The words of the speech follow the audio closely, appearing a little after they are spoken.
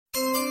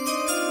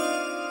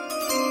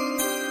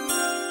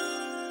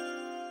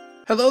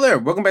Hello there.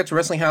 Welcome back to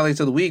Wrestling Highlights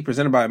of the Week,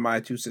 presented by My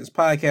Two Cents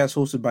Podcast,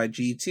 hosted by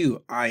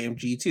G2. I am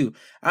G2.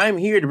 I am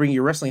here to bring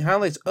you wrestling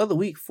highlights of the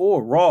week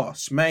for Raw,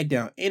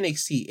 SmackDown,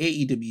 NXT,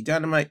 AEW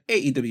Dynamite,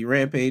 AEW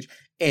Rampage,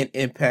 and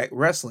Impact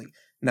Wrestling.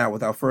 Now,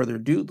 without further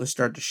ado, let's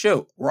start the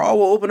show. Raw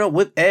will open up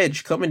with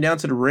Edge coming down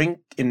to the ring,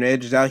 and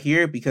Edge is out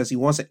here because he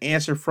wants an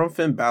answer from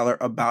Finn Balor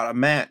about a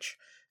match.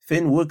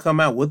 Finn would come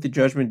out with the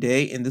Judgment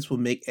Day, and this will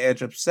make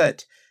Edge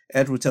upset.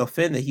 Edge would tell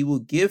Finn that he will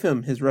give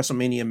him his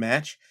WrestleMania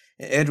match,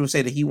 and Edge will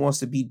say that he wants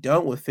to be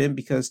done with Finn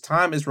because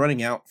time is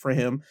running out for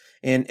him,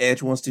 and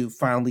Edge wants to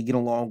finally get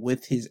along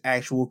with his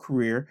actual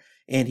career,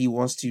 and he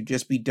wants to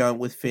just be done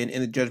with Finn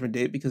in the Judgment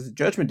Day because the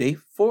Judgment Day,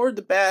 for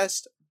the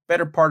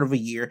better part of a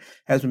year,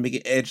 has been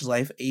making Edge's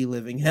life a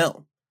living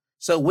hell.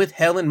 So with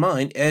hell in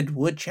mind, Edge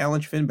would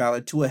challenge Finn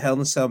Balor to a Hell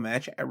in a Cell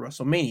match at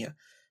WrestleMania.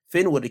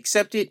 Finn would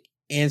accept it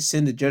and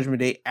send the Judgment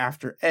Day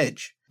after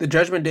Edge. The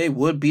Judgment Day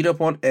would beat up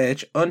on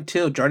Edge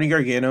until Johnny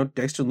Gargano,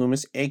 Dexter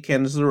Lumis, and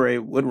Candice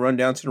LeRae would run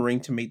down to the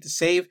ring to make the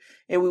save,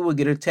 and we would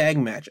get a tag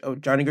match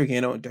of Johnny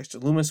Gargano and Dexter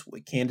Lumis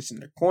with Candice in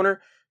their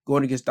corner,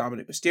 going against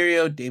Dominic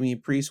Mysterio,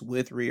 Damian Priest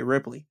with Rhea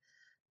Ripley.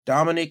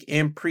 Dominic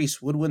and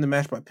Priest would win the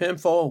match by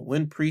pinfall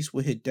when Priest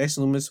would hit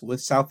Dexter Lumis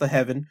with South of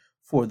Heaven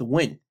for the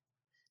win.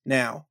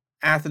 Now,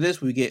 after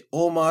this, we get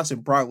Omos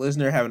and Brock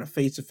Lesnar having a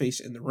face-to-face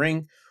in the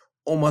ring.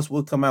 Omos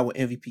will come out with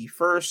MVP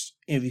first.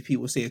 MVP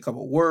will say a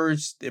couple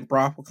words. Then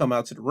Brock will come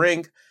out to the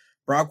ring.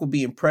 Brock will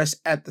be impressed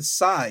at the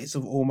size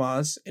of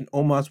Omos, and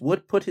Omos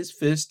would put his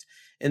fist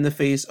in the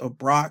face of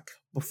Brock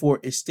before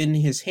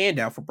extending his hand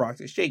out for Brock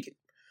to shake it.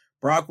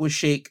 Brock would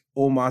shake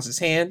Omos'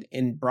 hand,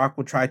 and Brock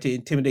would try to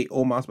intimidate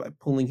Omos by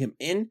pulling him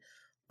in,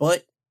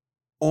 but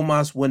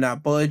Omos would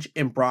not budge,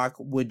 and Brock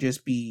would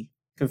just be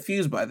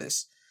confused by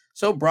this.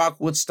 So Brock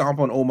would stomp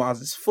on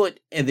Omos'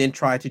 foot and then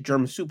try to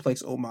German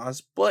suplex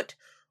Omos, but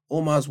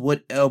Omos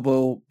would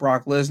elbow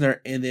Brock Lesnar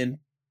and then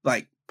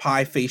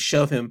pie face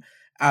shove him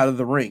out of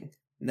the ring.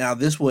 Now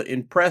this would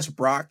impress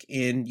Brock,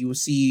 and you will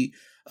see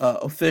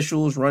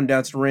officials run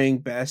down to the ring,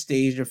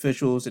 backstage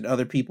officials and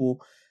other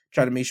people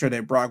try to make sure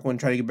that Brock wouldn't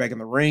try to get back in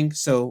the ring.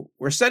 So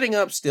we're setting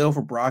up still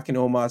for Brock and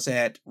Omos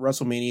at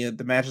WrestleMania.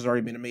 The match has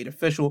already been made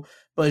official,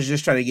 but it's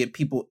just trying to get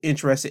people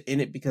interested in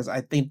it because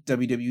I think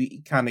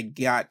WWE kind of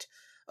got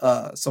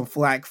some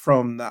flack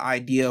from the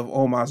idea of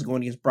Omos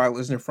going against Brock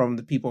Lesnar from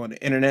the people on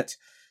the internet.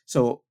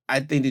 So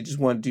I think they just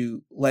wanted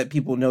to let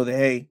people know that,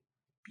 hey,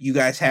 you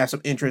guys have some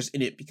interest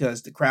in it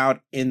because the crowd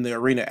in the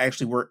arena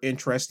actually were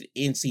interested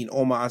in seeing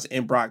Omos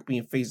and Brock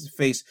being face to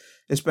face,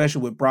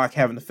 especially with Brock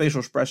having the facial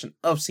expression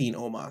of seeing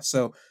Omos.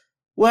 So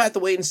we'll have to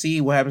wait and see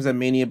what happens at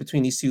Mania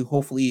between these two.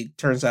 Hopefully it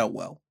turns out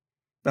well.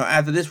 Now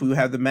after this, we will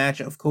have the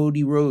match of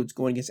Cody Rhodes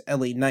going against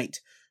LA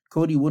Knight.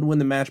 Cody would win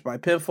the match by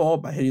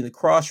pinfall by hitting the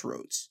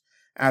Crossroads.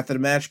 After the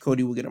match,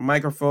 Cody will get a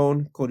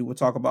microphone. Cody will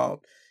talk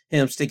about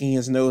him sticking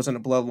his nose in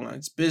the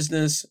Bloodline's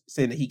business,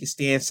 saying that he can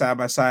stand side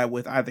by side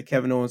with either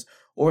Kevin Owens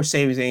or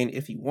Sami Zayn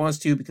if he wants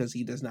to because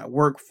he does not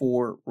work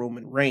for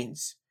Roman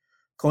Reigns.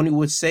 Cody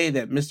would say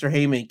that Mr.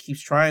 Heyman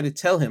keeps trying to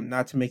tell him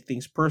not to make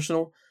things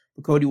personal,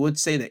 but Cody would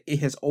say that it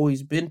has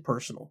always been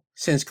personal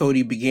since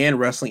Cody began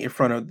wrestling in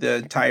front of the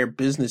entire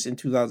business in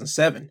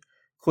 2007.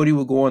 Cody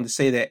would go on to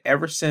say that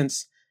ever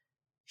since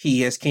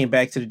he has came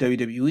back to the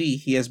WWE,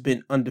 he has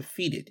been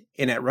undefeated,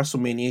 and at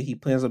WrestleMania, he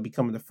plans on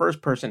becoming the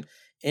first person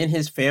in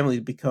his family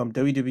to become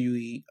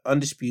WWE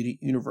Undisputed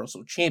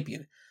Universal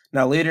Champion.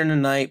 Now, later in the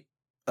night,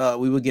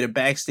 we will get a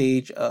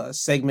backstage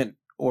segment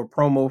or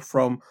promo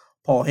from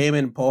Paul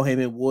Heyman. Paul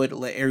Heyman would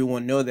let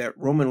everyone know that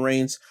Roman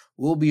Reigns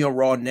will be on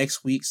Raw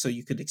next week, so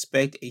you could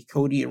expect a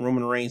Cody and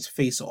Roman Reigns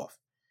face-off.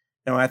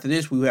 Now, after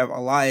this, we will have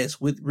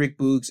Elias with Rick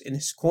Boogs in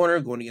his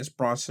corner going against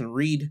Bronson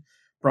Reed.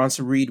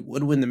 Bronson Reed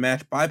would win the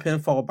match by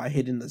pinfall by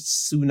hitting the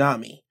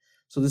Tsunami.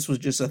 So this was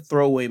just a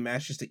throwaway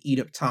match just to eat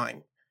up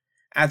time.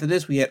 After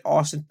this, we had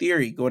Austin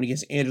Theory going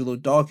against Angelo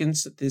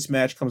Dawkins. This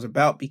match comes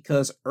about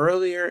because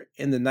earlier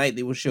in the night,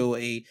 they will show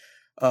a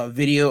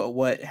video of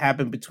what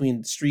happened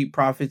between Street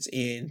Profits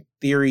and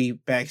Theory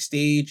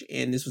backstage.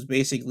 And this was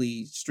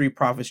basically Street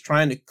Profits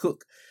trying to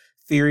cook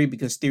Theory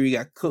because Theory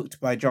got cooked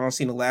by John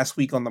Cena last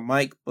week on the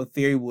mic. But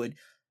Theory would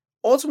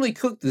ultimately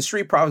cook the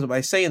Street Profits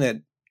by saying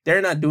that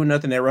they're not doing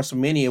nothing at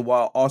WrestleMania,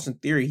 while Austin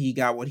Theory, he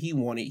got what he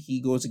wanted. He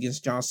goes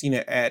against John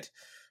Cena at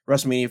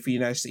WrestleMania for the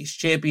United States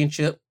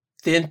Championship.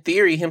 Then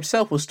Theory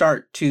himself will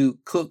start to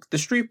cook the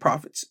Street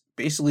Profits,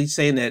 basically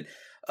saying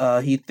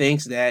that he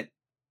thinks that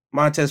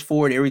Montez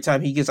Ford, every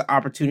time he gets an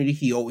opportunity,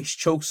 he always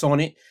chokes on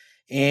it.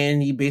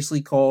 And he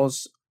basically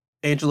calls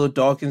Angelo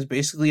Dawkins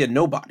basically a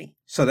nobody.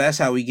 So that's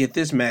how we get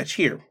this match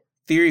here.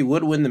 Theory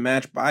would win the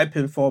match by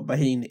pinfall by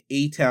hitting the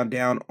A-Town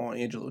down on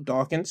Angelo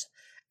Dawkins.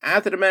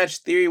 After the match,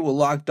 Theory will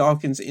lock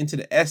Dawkins into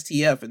the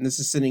STF, and this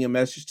is sending a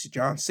message to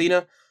John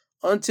Cena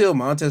until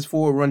Montez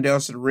Ford run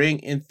down to the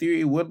ring, and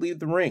Theory would leave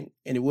the ring.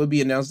 And it would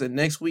be announced that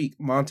next week,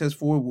 Montez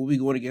Ford will be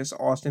going against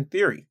Austin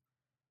Theory.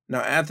 Now,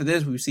 after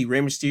this, we see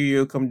Rey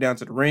Mysterio come down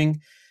to the ring.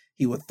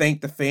 He would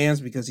thank the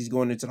fans because he's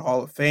going into the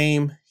Hall of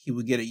Fame. He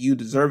would get a "You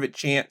Deserve It"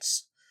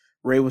 chance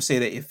Ray will say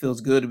that it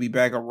feels good to be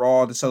back on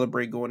Raw to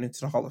celebrate going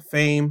into the Hall of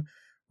Fame.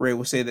 Ray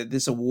will say that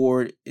this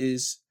award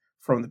is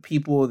from the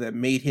people that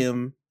made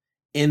him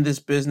in this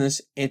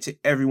business and to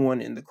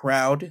everyone in the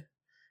crowd.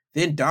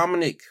 Then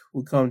Dominic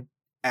will come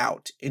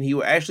out, and he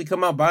will actually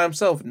come out by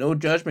himself. No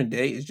Judgment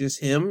Day. It's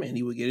just him, and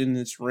he will get in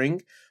this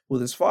ring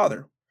with his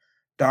father.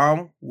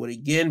 Dom would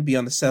again be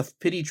on the Seth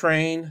pity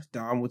train.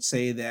 Dom would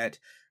say that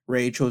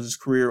Ray chose his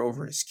career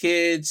over his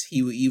kids.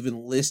 He would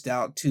even list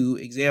out 2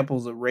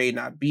 examples of Ray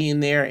not being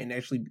there and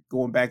actually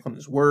going back on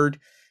his word.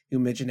 He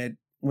would mention that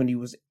when he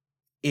was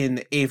in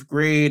the 8th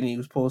grade and he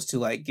was supposed to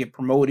like get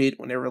promoted,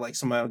 whenever like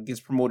somebody gets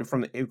promoted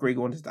from the 8th grade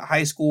going into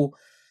high school,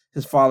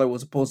 his father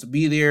was supposed to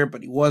be there,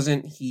 but he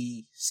wasn't.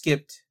 He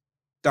skipped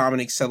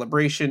Dominic's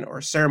celebration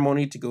or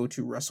ceremony to go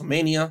to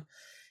WrestleMania.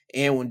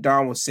 And when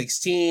Dom was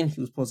 16,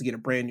 he was supposed to get a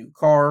brand new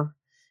car.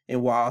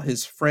 And while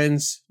his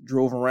friends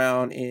drove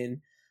around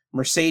in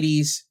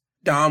Mercedes,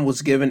 Dom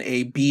was given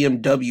a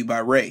BMW by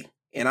Ray.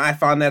 And I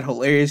found that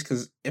hilarious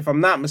because if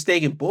I'm not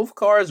mistaken, both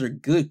cars are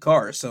good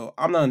cars. So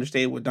I'm not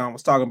understanding what Dom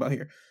was talking about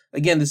here.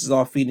 Again, this is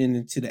all feeding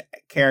into the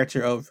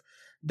character of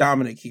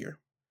Dominic here.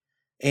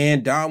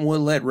 And Dom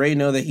would let Ray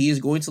know that he is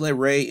going to let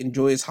Ray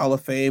enjoy his Hall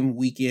of Fame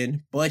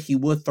weekend, but he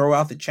would throw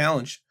out the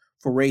challenge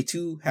for Ray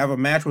to have a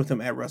match with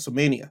him at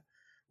WrestleMania.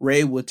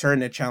 Ray would turn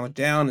that challenge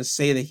down and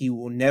say that he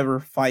will never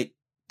fight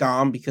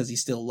Dom because he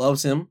still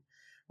loves him.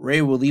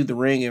 Ray will leave the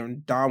ring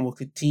and Dom will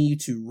continue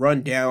to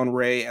run down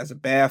Ray as a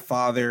bad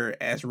father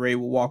as Ray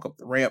will walk up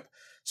the ramp.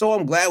 So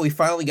I'm glad we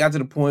finally got to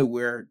the point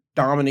where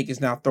Dominic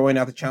is now throwing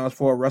out the challenge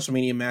for a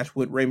WrestleMania match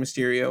with Rey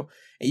Mysterio.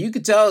 And you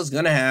can tell it's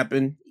going to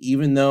happen,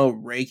 even though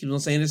Ray keeps on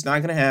saying it's not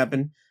going to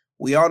happen.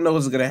 We all know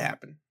it's going to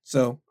happen.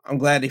 So I'm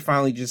glad they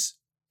finally just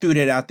threw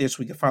that out there so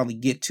we can finally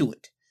get to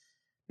it.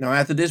 Now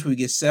after this, we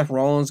get Seth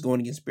Rollins going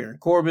against Baron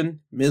Corbin.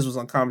 Miz was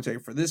on commentary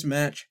for this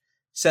match.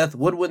 Seth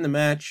would win the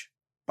match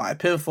by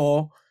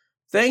pinfall,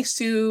 thanks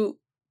to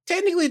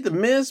technically the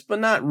Miz, but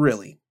not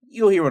really.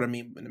 You'll hear what I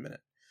mean in a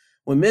minute.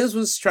 When Miz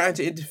was trying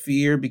to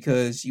interfere,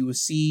 because you would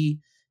see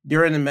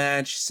during the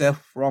match,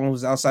 Seth Rollins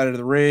was outside of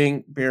the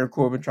ring. Baron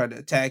Corbin tried to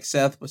attack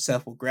Seth, but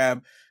Seth would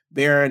grab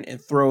Baron and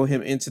throw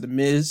him into the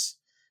Miz.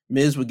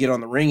 Miz would get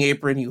on the ring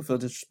apron. He would feel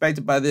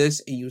disrespected by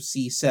this, and you would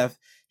see Seth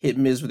hit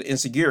Miz with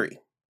enziguri.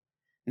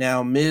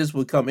 Now, Miz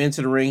would come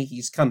into the ring.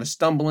 He's kind of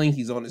stumbling.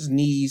 He's on his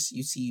knees.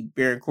 You see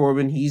Baron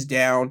Corbin. He's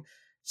down.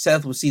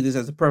 Seth would see this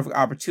as a perfect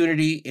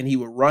opportunity, and he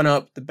would run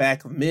up the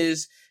back of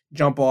Miz,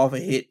 jump off,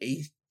 and hit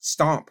a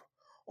stomp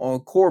on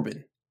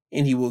Corbin,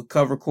 and he would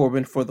cover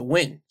Corbin for the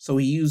win. So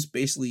he used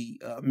basically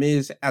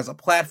Miz as a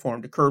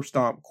platform to curb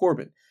stomp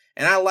Corbin,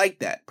 and I like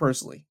that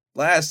personally.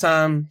 Last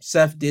time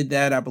Seth did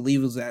that, I believe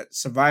it was at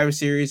Survivor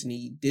Series, and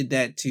he did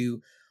that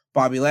to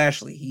Bobby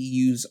Lashley. He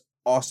used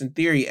Austin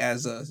Theory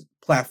as a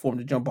platform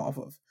to jump off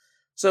of.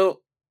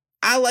 So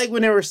I like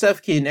whenever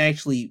Seth can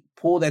actually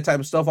pull that type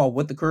of stuff off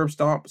with the curb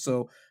stomp.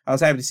 So I was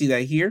happy to see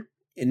that here.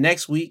 And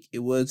next week, it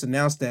was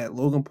announced that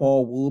Logan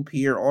Paul will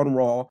appear on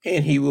Raw,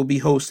 and he will be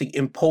hosting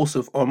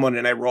Impulsive on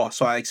Monday Night Raw.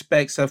 So I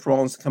expect Seth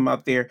Rollins to come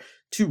out there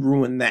to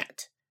ruin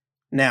that.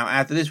 Now,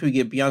 after this, we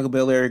get Bianca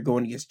Belair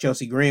going against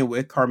Chelsea Green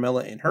with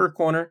Carmella in her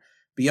corner.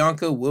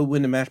 Bianca will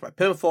win the match by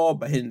pinfall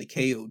by hitting the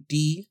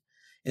KOD.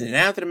 And then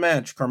after the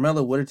match,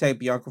 Carmella would attack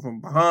Bianca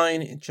from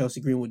behind, and Chelsea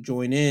Green would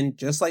join in,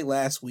 just like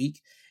last week.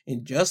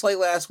 And just like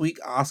last week,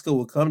 Asuka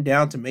would come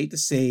down to make the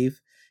save.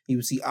 You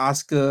would see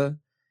Asuka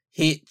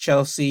hit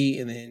Chelsea,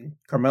 and then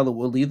Carmella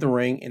will leave the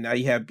ring. And now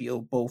you have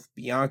both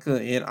Bianca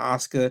and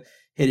Asuka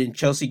hitting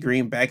Chelsea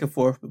Green back and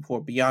forth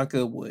before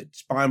Bianca would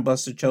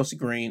spinebuster Chelsea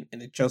Green,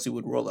 and then Chelsea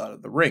would roll out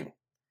of the ring.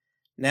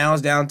 Now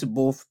it's down to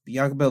both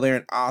Bianca Belair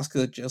and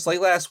Asuka, just like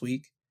last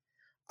week.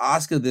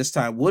 Asuka this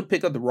time would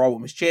pick up the Raw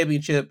Women's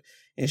Championship,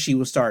 and she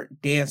would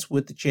start dance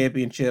with the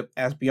championship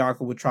as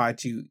Bianca would try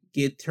to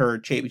get her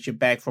championship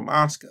back from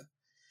Asuka.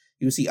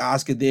 You would see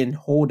Asuka then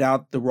hold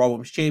out the Raw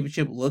Women's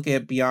Championship, look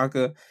at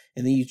Bianca,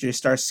 and then you just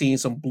start seeing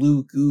some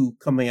blue goo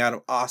coming out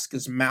of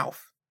Asuka's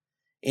mouth.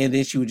 And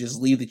then she would just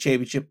leave the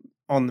championship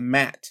on the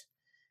mat.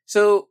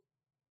 So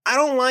I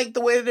don't like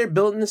the way that they're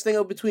building this thing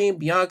up between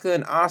Bianca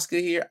and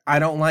Asuka here. I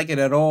don't like it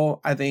at all.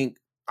 I think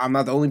I'm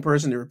not the only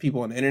person. There are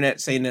people on the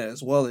internet saying that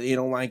as well, that they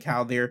don't like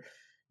how they're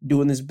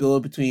doing this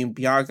build between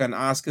Bianca and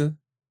Asuka.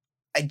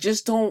 I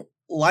just don't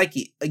like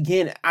it.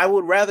 Again, I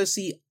would rather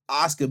see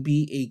Asuka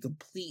be a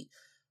complete,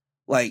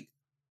 like,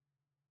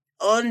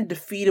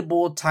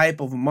 undefeatable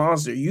type of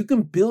monster. You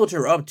can build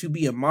her up to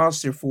be a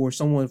monster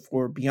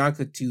for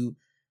Bianca to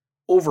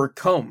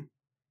overcome.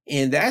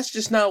 And that's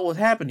just not what's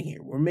happening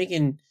here. We're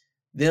making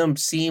them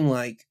seem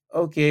like,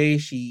 okay,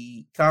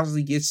 she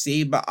constantly gets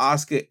saved by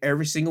Asuka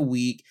every single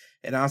week,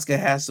 and Asuka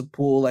has to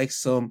pull like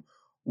some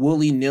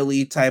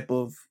willy-nilly type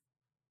of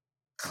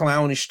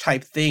clownish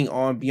type thing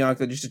on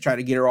Bianca just to try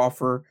to get her off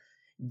her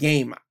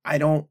game. I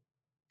don't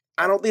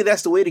think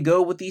that's the way to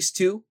go with these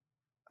two.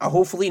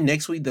 Hopefully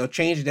next week they'll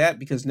change that,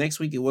 because next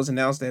week it was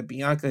announced that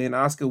Bianca and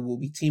Asuka will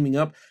be teaming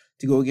up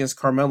to go against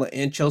Carmella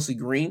and Chelsea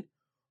Green.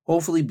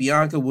 Hopefully,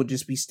 Bianca will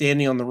just be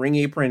standing on the ring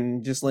apron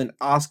and just letting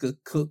Asuka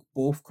cook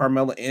both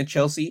Carmella and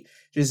Chelsea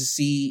just to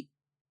see,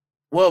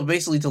 well,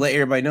 basically to let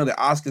everybody know that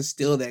Asuka's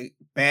still that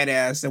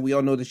badass that we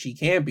all know that she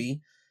can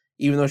be,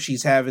 even though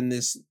she's having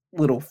this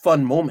little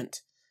fun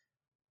moment.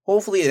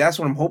 Hopefully, that's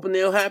what I'm hoping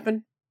that'll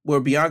happen, where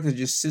Bianca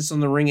just sits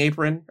on the ring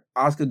apron,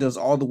 Asuka does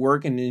all the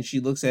work, and then she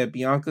looks at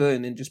Bianca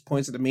and then just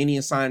points at the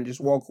Mania sign and just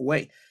walk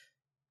away.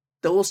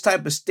 Those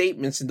type of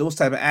statements and those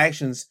type of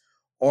actions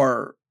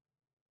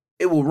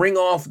it will ring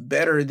off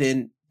better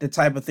than the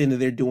type of thing that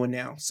they're doing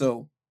now.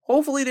 So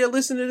hopefully they'll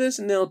listen to this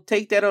and they'll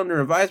take that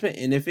under advisement.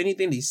 And if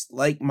anything, they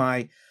like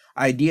my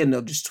idea and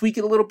they'll just tweak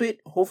it a little bit.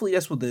 Hopefully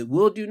that's what they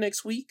will do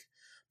next week,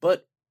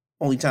 but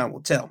only time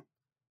will tell.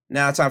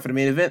 Now time for the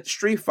main event,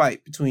 street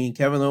fight between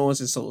Kevin Owens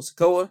and Solo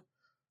Sikoa.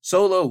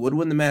 Solo would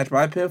win the match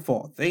by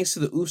pinfall thanks to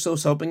the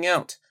Usos helping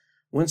out.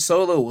 When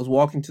Solo was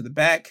walking to the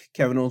back,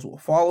 Kevin Owens will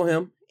follow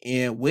him,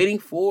 and waiting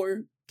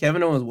for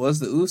Kevin Owens was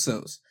the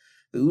Usos.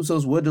 The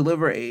Usos would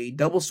deliver a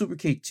double super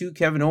kick to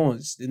Kevin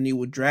Owens. Then they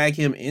would drag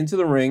him into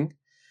the ring.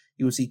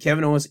 You would see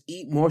Kevin Owens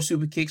eat more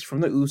super kicks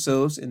from the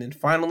Usos. And then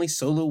finally,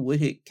 Solo would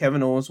hit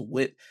Kevin Owens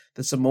with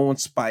the Samoan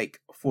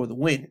spike for the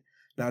win.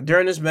 Now,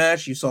 during this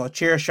match, you saw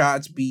chair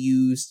shots be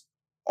used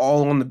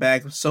all on the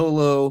back of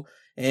Solo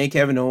and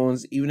Kevin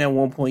Owens. Even at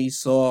one point, you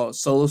saw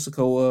Solo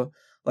Sikoa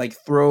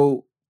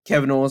throw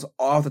Kevin Owens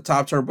off the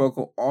top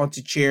turnbuckle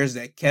onto chairs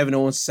that Kevin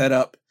Owens set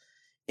up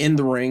in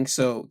the ring.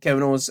 So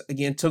Kevin Owens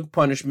again took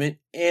punishment.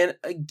 And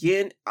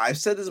again, I've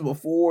said this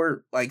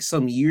before,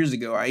 some years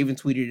ago. I even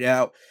tweeted it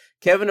out.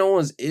 Kevin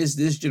Owens is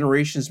this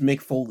generation's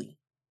Mick Foley.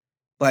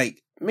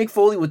 Mick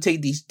Foley would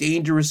take these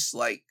dangerous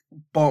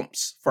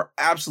bumps for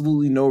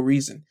absolutely no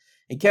reason.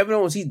 And Kevin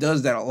Owens, he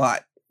does that a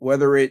lot.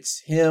 Whether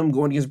it's him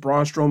going against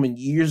Braun Strowman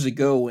years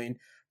ago and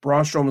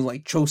Braun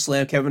Strowman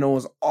chokeslam Kevin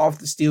Owens off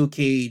the steel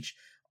cage,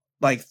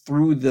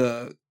 through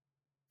the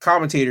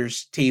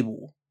commentator's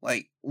table.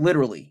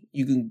 Literally,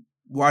 you can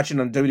watch it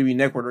on WWE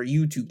Network or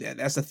YouTube.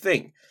 That's a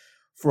thing.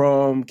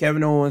 From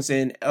Kevin Owens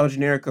and El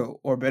Generico,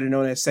 or better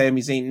known as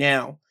Sami Zayn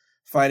now,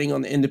 fighting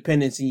on the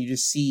independents, and you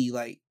just see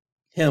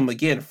him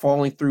again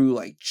falling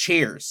through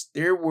chairs.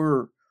 There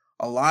were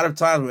a lot of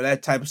times where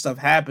that type of stuff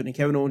happened, and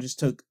Kevin Owens just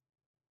took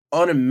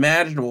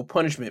unimaginable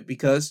punishment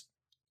because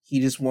he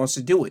just wants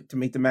to do it to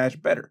make the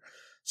match better.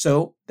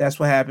 So that's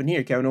what happened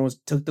here. Kevin Owens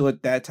took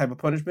that type of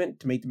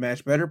punishment to make the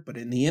match better, but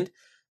in the end,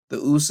 the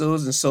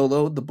Usos and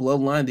Solo, the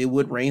bloodline, they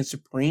would reign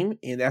supreme,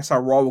 and that's how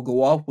Raw will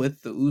go off,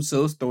 with the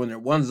Usos throwing their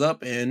ones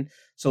up and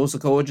Solo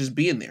Sikoa just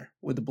being there,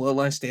 with the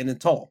bloodline standing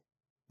tall.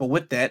 But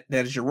with that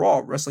is your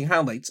Raw wrestling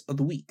highlights of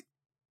the week.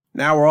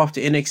 Now we're off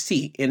to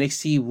NXT.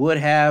 NXT would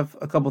have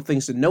a couple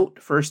things to note.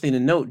 First thing to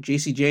note,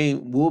 Jacy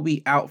Jayne will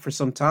be out for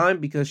some time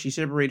because she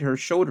separated her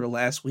shoulder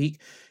last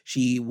week.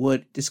 She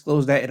would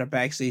disclose that in a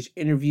backstage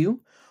interview.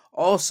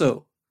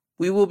 Also,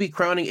 we will be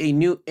crowning a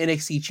new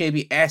NXT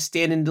champion at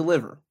Stand and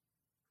Deliver.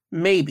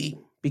 Maybe,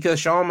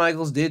 because Shawn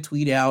Michaels did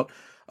tweet out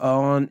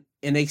on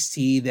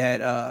NXT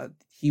that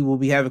he will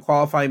be having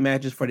qualifying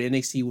matches for the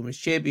NXT Women's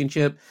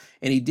Championship,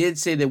 and he did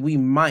say that we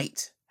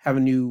might have a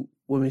new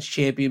Women's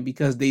Champion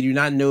because they do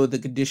not know the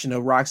condition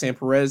of Roxanne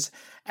Perez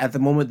at the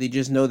moment. They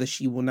just know that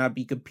she will not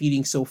be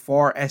competing so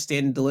far at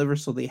Stand and Deliver,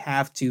 so they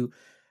have to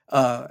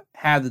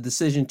have the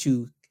decision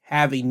to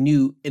have a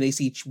new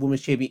NXT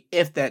Women's Champion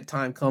if that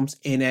time comes.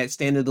 And at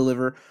Stand and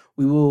Deliver,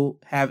 we will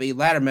have a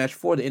ladder match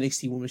for the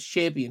NXT Women's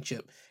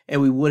Championship,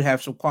 and we would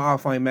have some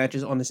qualifying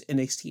matches on this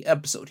NXT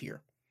episode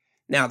here.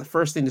 Now, the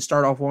first thing to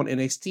start off on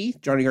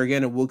NXT, Johnny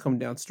Gargano will come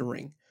down to the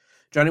ring.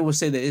 Johnny will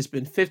say that it's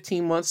been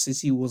 15 months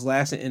since he was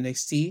last in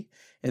NXT,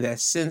 and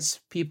that since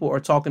people are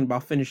talking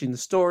about finishing the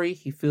story,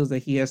 he feels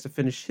that he has to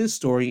finish his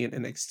story in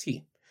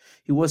NXT.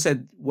 He will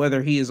said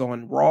whether he is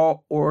on Raw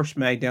or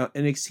SmackDown,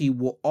 NXT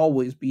will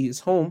always be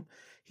his home.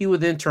 He would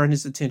then turn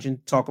his attention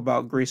to talk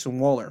about Grayson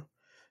Waller.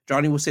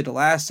 Johnny will say the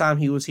last time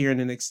he was here in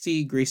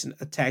NXT, Grayson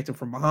attacked him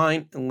from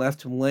behind and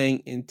left him laying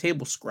in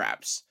table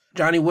scraps.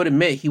 Johnny would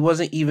admit he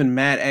wasn't even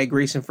mad at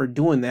Grayson for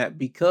doing that,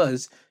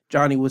 because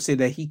Johnny would say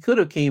that he could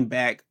have came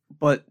back,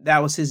 but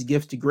that was his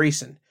gift to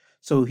Grayson,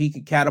 so he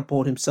could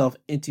catapult himself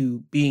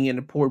into being an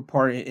important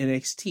part in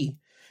NXT.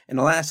 And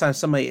the last time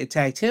somebody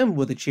attacked him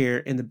with a chair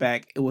in the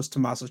back, it was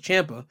Tommaso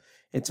Ciampa,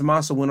 and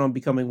Tommaso went on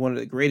becoming one of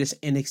the greatest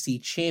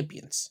NXT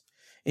champions.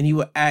 And he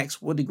would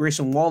ask, what did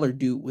Grayson Waller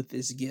do with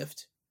this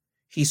gift?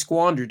 He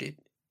squandered it,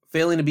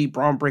 failing to beat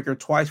Braun Breaker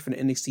twice for the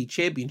NXT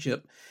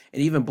championship,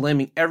 and even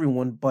blaming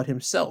everyone but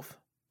himself,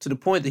 to the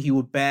point that he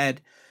would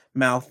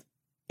bad-mouth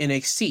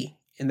NXT,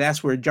 and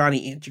that's where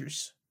Johnny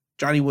enters.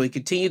 Johnny would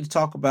continue to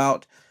talk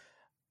about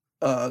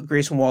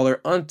Grayson Waller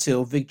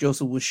until Vic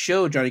Joseph would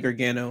show Johnny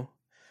Gargano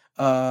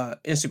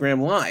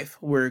Instagram Live,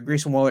 where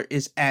Grayson Waller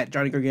is at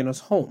Johnny Gargano's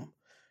home.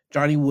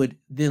 Johnny would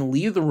then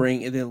leave the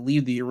ring and then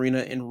leave the arena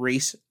and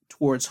race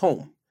towards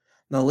home.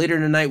 Now, later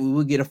in the night, we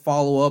would get a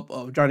follow-up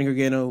of Johnny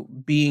Gargano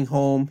being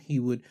home. He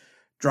would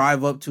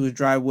drive up to his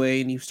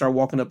driveway and he would start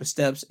walking up the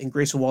steps, and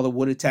Grayson Waller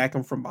would attack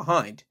him from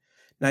behind.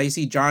 Now you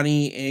see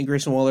Johnny and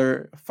Grayson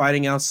Waller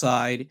fighting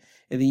outside,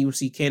 and then you will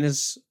see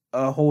Candice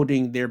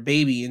holding their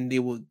baby, and they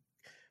would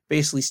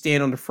basically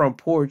stand on the front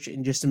porch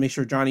and just to make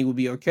sure Johnny would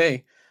be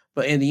okay.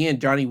 But in the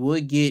end, Johnny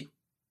would get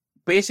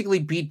basically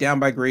beat down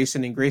by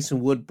Grayson, and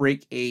Grayson would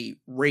break a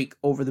rake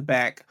over the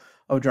back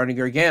of Johnny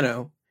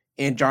Gargano,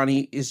 and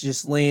Johnny is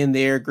just laying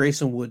there.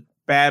 Grayson would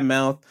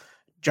badmouth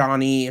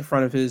Johnny in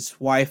front of his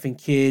wife and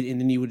kid,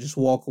 and then he would just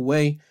walk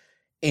away.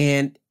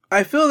 And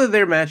I feel that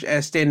their match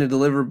as Stand and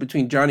Deliver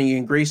between Johnny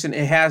and Grayson,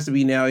 it has to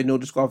be now a no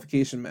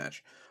disqualification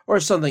match or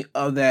something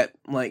of that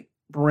like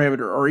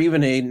parameter, or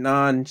even a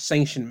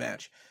non-sanctioned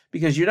match,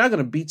 because you're not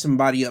going to beat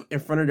somebody up in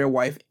front of their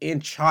wife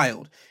and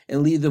child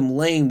and leave them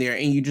laying there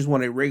and you just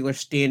want a regular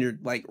standard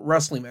like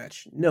wrestling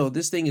match. No,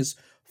 this thing is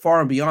far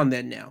and beyond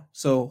that now.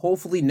 So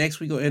hopefully next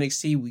week on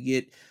NXT we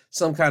get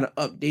some kind of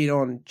update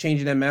on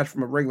changing that match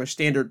from a regular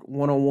standard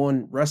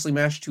one-on-one wrestling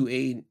match to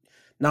a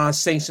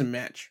non-sanctioned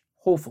match.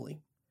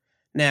 Hopefully.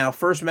 Now,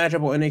 first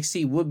matchup on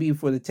NXT would be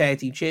for the Tag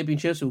Team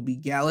Championships. It would be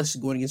Gallus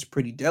going against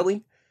Pretty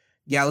Deadly.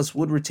 Gallus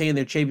would retain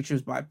their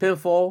championships by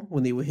pinfall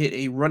when they would hit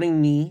a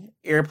running knee,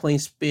 airplane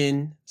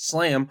spin,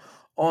 slam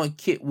on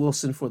Kit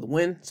Wilson for the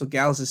win. So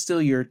Gallus is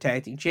still your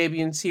tag team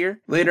champions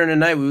here. Later in the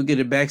night, we would get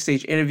a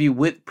backstage interview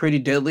with Pretty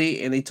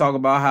Deadly, and they talk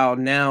about how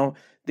now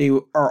they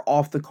are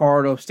off the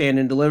card of Stand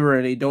and Deliver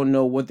and they don't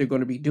know what they're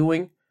going to be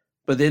doing.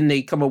 But then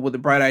they come up with a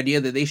bright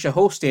idea that they should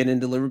host Stand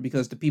and Deliver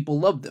because the people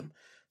love them.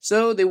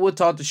 So they would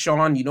talk to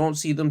Sean. You don't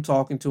see them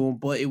talking to him,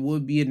 but it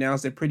would be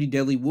announced that Pretty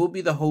Deadly will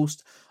be the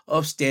host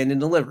of Stand and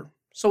Deliver.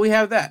 So we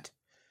have that.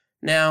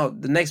 Now,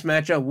 the next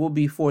matchup will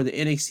be for the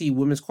NXT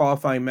Women's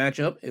Qualifying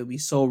matchup. It will be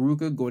Sol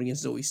Ruca going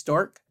against Zoey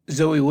Stark.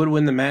 Zoey would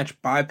win the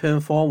match by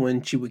pinfall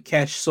when she would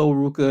catch Sol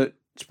Ruca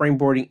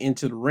springboarding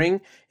into the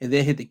ring and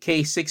then hit the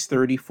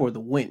K630 for the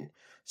win.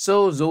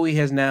 So Zoey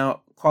has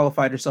now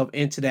qualified herself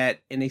into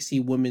that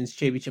NXT Women's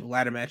Championship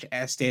ladder match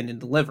as Stand and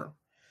Deliver.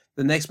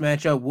 The next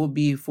matchup will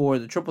be for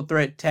the Triple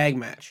Threat Tag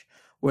match,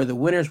 where the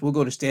winners will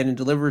go to Stand and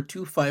Deliver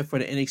to fight for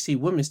the NXT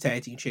Women's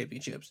Tag Team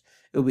Championships.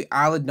 It will be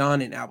Isla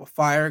Dawn and Alba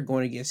Fire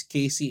going against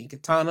Casey and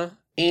Katana,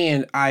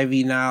 and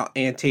Ivy Nile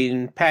and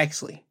Tatum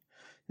Paxley.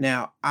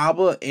 Now,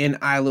 Alba and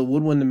Isla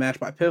would win the match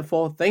by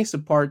pinfall, thanks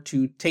in part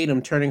to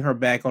Tatum turning her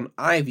back on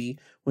Ivy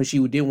when she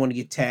didn't want to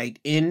get tagged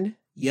in,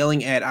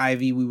 yelling at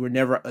Ivy, "We were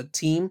never a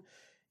team,"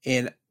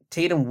 and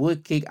Tatum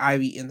would kick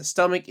Ivy in the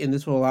stomach, and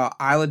this will allow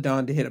Isla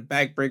Dawn to hit a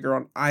backbreaker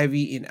on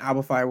Ivy, and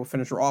Alba Fire will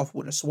finish her off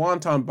with a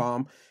Swanton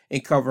Bomb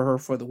and cover her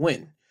for the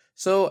win.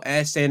 So,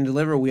 as Stand and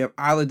Deliver, we have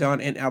Isla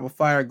Dawn and Alba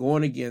Fire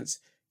going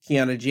against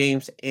Kiana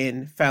James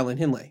and Fallon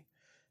Henley.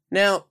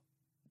 Now,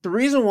 the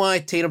reason why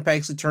Tatum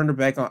Paxley turned her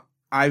back on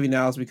Ivy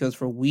now is because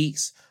for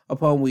weeks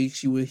upon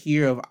weeks, you would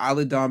hear of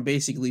Isla Dawn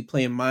basically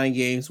playing mind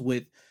games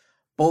with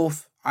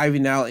both Ivy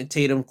Nile and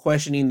Tatum,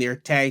 questioning their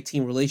tag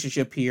team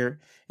relationship here,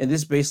 and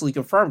this basically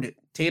confirmed it.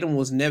 Tatum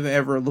was never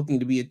ever looking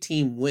to be a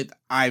team with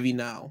Ivy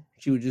Nile.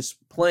 She was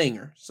just playing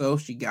her, so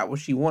she got what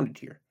she wanted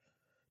here.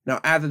 Now,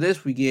 after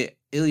this, we get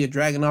Ilya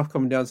Dragunov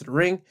coming down to the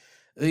ring.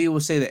 Ilya will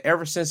say that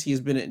ever since he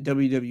has been in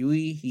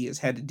WWE, he has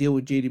had to deal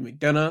with JD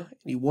McDonough, and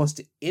he wants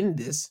to end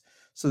this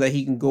so that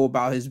he can go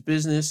about his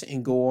business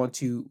and go on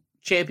to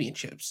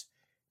championships.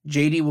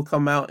 JD will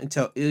come out and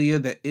tell Ilya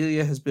that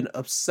Ilya has been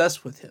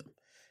obsessed with him.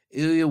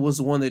 Ilya was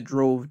the one that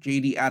drove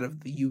JD out of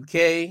the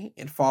UK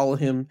and followed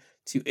him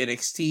to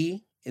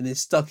NXT, and then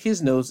stuck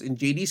his nose in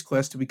JD's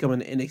quest to become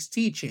an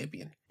NXT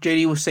champion.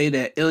 JD will say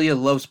that Ilya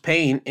loves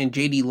pain, and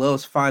JD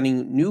loves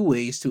finding new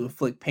ways to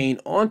inflict pain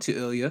onto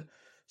Ilya.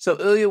 So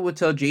Ilya would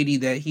tell JD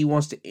that he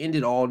wants to end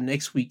it all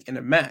next week in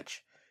a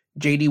match.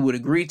 JD would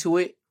agree to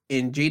it,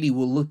 and JD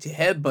will look to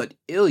headbutt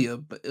Ilya,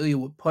 but Ilya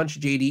would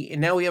punch JD,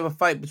 and now we have a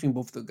fight between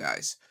both of the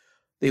guys.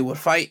 They would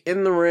fight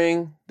in the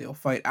ring, they'll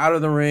fight out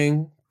of the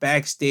ring,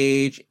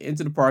 backstage,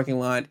 into the parking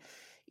lot,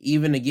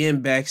 even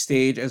again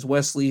backstage as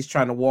Wesley's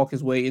trying to walk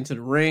his way into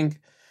the ring.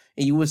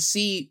 And you would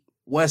see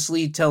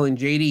Wesley telling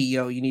JD,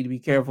 "Yo, you need to be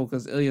careful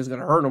because Ilya's going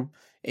to hurt him."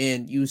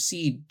 And you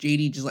see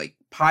JD just like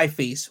pie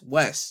face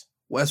Wes.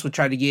 Wes would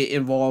try to get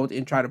involved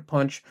and try to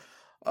punch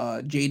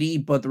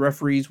JD, but the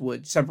referees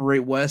would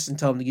separate Wes and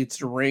tell him to get to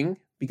the ring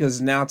because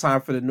it's now time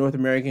for the North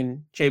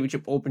American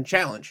Championship Open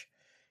Challenge.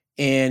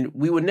 And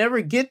we would never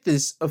get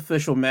this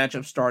official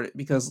matchup started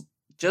because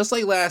just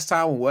like last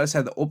time when Wes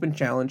had the Open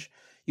Challenge,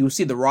 you will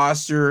see the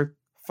roster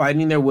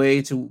fighting their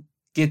way to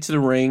get to the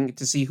ring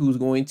to see who's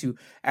going to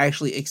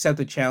actually accept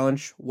the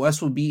challenge.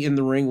 Wes will be in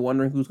the ring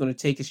wondering who's going to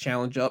take his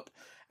challenge up.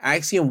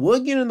 Axiom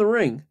would get in the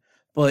ring,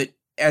 but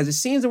as it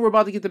seems that we're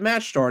about to get the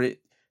match started,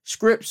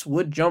 Scripps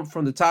would jump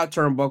from the top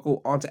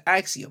turnbuckle onto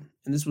Axiom,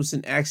 and this would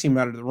send Axiom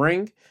out of the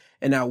ring,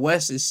 and now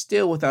Wes is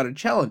still without a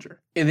challenger.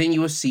 And then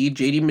you will see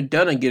JD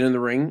McDonough get in the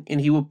ring, and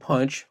he will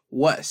punch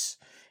Wes.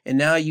 And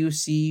now you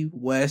see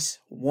Wes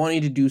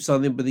wanting to do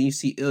something, but then you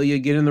see Ilya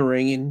get in the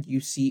ring, and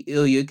you see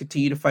Ilya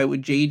continue to fight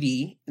with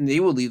JD, and they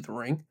will leave the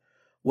ring.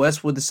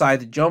 Wes will decide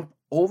to jump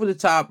over the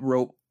top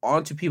rope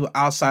onto people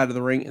outside of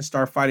the ring and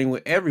start fighting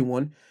with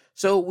everyone.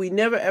 So we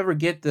never ever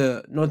get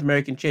the North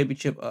American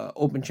Championship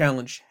Open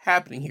Challenge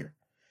happening here.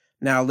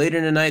 Now, later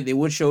in the night, they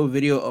would show a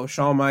video of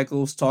Shawn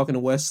Michaels talking to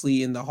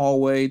Wesley in the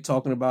hallway,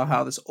 talking about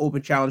how this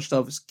open challenge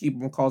stuff is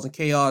keeping him causing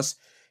chaos,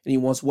 and he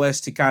wants Wes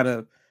to kind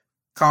of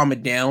calm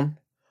it down.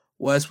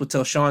 Wes would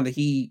tell Shawn that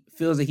he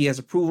feels that he has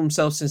to prove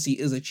himself since he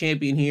is a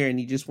champion here, and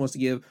he just wants to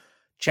give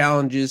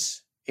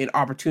challenges and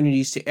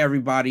opportunities to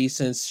everybody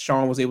since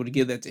Shawn was able to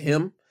give that to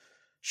him.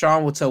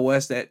 Shawn will tell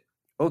Wes that,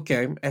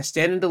 okay, at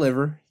Stand and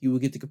Deliver, you will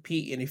get to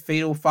compete in a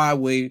fatal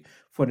 5-way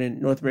for the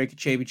North American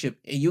Championship,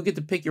 and you get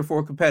to pick your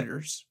 4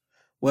 competitors.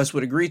 Wes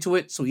would agree to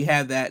it, so we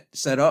have that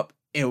set up.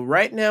 And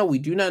right now, we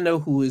do not know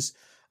who his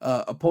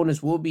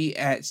opponents will be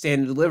at Stand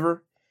and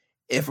Deliver.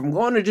 If I'm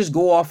going to just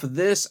go off of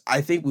this, I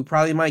think we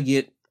probably might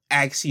get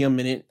Axiom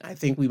in it. I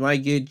think we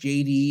might get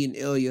JD and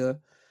Ilya.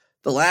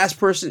 The last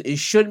person, it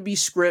shouldn't be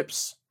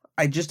Scripps.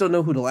 I just don't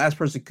know who the last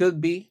person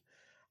could be.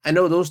 I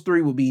know those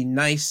 3 would be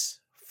nice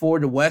for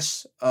the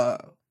West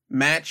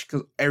match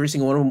because every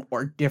single one of them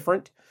are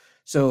different.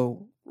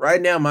 So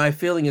right now, my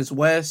feeling is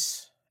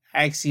Wes,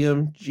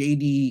 Axiom,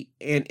 JD,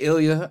 and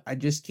Ilya. I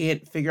just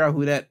can't figure out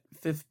who that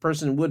 5th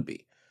person would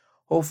be.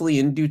 Hopefully,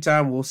 in due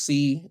time, we'll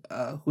see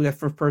who that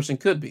 5th person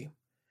could be.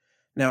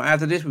 Now,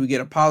 after this, we get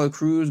Apollo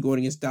Crews going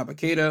against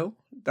Dabba-Kato.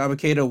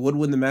 Dabba-Kato would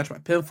win the match by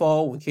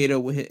pinfall when Kato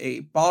would hit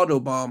a Baldo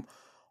bomb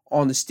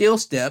on the steel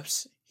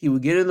steps. He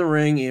would get in the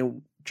ring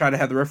and try to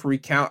have the referee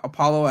count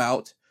Apollo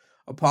out.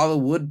 Apollo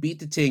would beat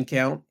the 10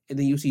 count, and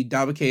then you see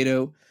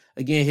Dabba-Kato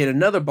again hit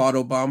another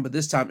Baldo bomb, but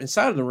this time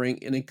inside of the ring,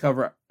 and then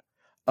cover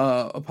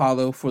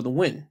Apollo for the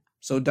win.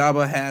 So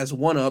Dabba has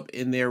one up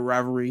in their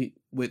rivalry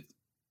with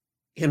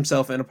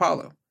himself and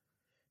Apollo.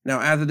 Now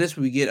after this,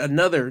 we get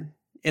another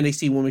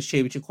NXT Women's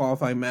Championship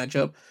qualifying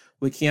matchup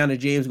with Kiana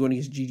James going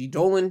against Gigi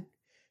Dolan.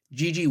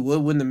 Gigi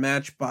would win the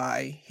match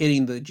by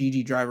hitting the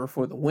Gigi driver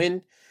for the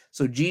win.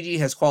 So Gigi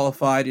has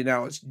qualified, and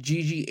now it's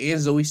Gigi and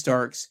Zoe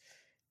Starks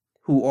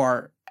who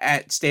are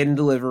at Stand and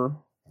Deliver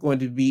going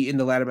to be in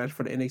the ladder match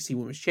for the NXT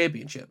Women's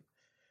Championship.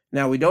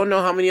 Now, we don't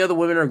know how many other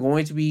women are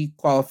going to be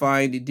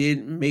qualifying. They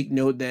did make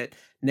note that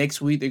next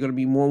week there are going to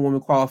be more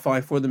women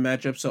qualifying for the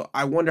matchup. So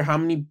I wonder how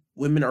many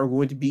women are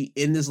going to be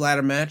in this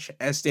ladder match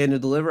at Stand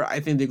and Deliver.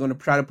 I think they're going to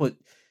try to put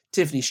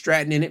Tiffany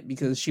Stratton in it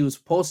because she was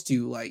supposed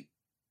to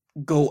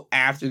go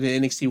after the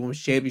NXT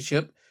Women's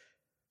Championship.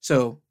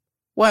 So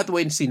we'll have to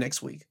wait and see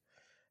next week.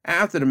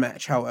 After the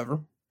match, however,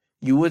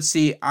 you would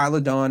see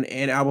Isla Dawn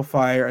and Alba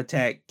Fire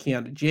attack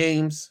Kiana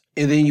James.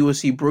 And then you will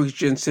see Brooks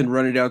Jensen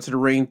running down to the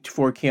ring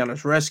for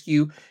Kiana's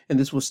rescue. And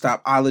this will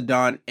stop Isla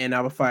Dawn and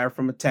Alba Fire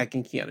from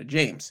attacking Kiana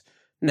James.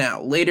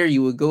 Now, later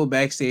you would go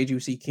backstage. You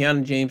would see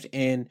Kiana James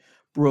and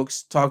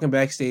Brooks talking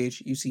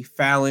backstage. You see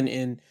Fallon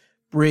and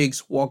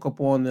Briggs walk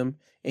up on them.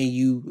 And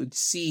you would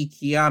see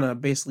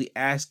Kiana basically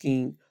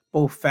asking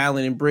both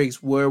Fallon and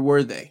Briggs where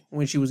were they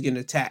when she was getting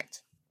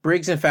attacked.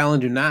 Briggs and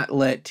Fallon do not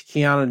let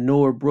Kiana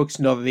nor Brooks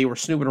know that they were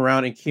snooping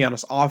around in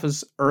Kiana's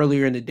office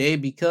earlier in the day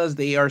because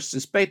they are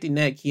suspecting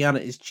that Kiana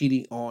is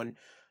cheating on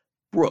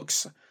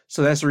Brooks.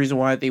 So that's the reason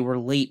why they were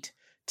late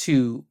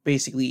to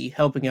basically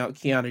helping out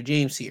Kiana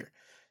James here.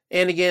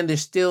 And again, they're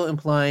still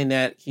implying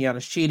that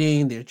Kiana's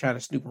cheating. They're trying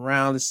to snoop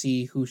around to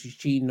see who she's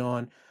cheating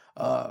on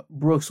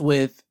Brooks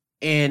with.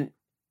 And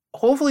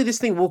hopefully this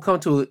thing will come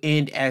to an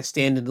end at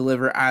Stand and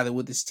Deliver, either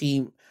with this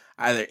team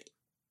either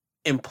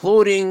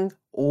imploding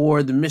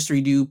or the mystery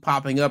dude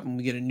popping up and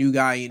we get a new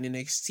guy in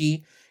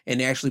NXT,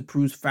 and it actually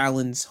proves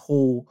Fallon's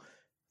whole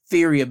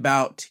theory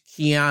about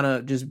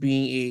Kiana just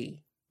being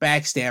a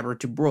backstabber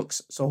to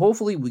Brooks. So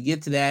hopefully we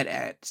get to that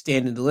at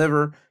Stand and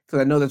Deliver, because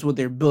I know that's what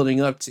they're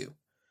building up to.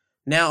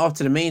 Now off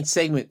to the main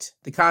segment,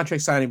 the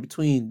contract signing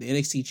between the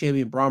NXT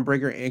champion Bron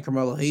Breakker and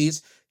Carmelo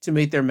Hayes to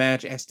make their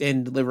match at Stand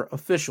and Deliver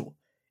official.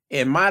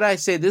 And might I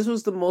say, this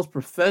was the most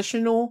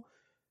professional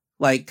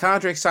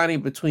contract signing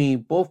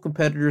between both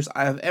competitors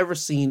I have ever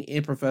seen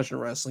in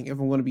professional wrestling, if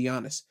I'm going to be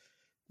honest.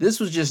 This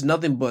was just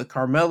nothing but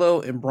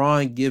Carmelo and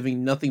Braun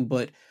giving nothing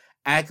but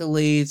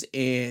accolades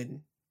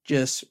and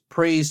just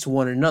praise to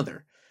one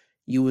another.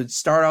 You would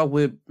start out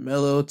with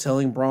Melo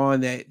telling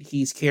Braun that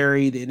he's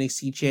carried the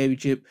NXT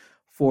Championship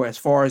for as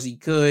far as he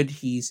could.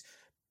 He's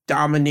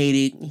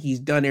dominated. He's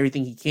done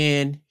everything he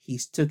can.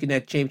 He's taken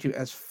that championship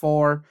as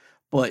far.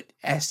 But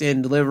at Stand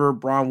and Deliver,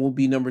 Braun will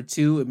be number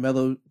 2, and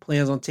Melo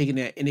plans on taking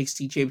that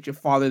NXT Championship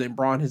farther than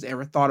Braun has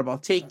ever thought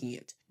about taking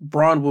it.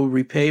 Braun will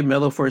repay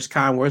Melo for his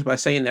kind words by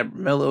saying that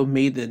Melo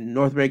made the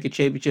North American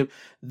Championship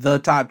the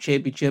top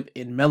championship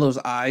in Melo's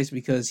eyes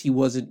because he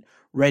wasn't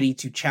ready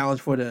to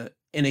challenge for the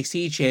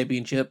NXT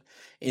Championship.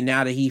 And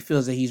now that he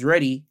feels that he's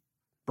ready,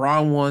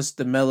 Braun wants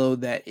the Melo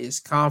that is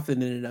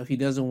confident enough. He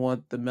doesn't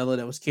want the Melo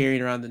that was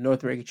carrying around the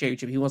North American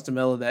Championship. He wants the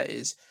Melo that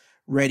is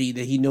ready,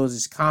 that he knows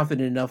is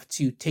confident enough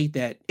to take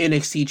that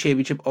NXT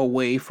Championship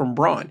away from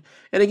Braun.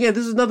 And again,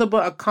 this is nothing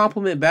but a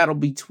compliment battle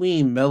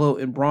between Melo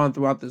and Braun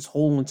throughout this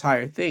whole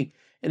entire thing.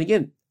 And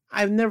again,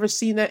 I've never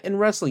seen that in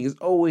wrestling. It's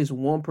always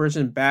one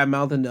person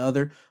bad-mouthing the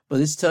other, but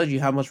this tells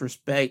you how much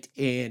respect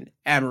and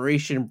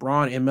admiration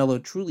Braun and Melo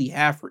truly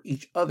have for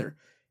each other.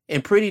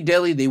 And Pretty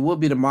Deadly, they would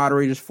be the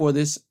moderators for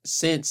this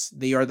since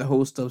they are the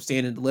host of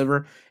Stand and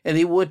Deliver. And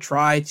they would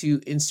try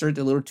to insert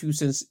their little 2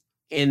 cents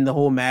in the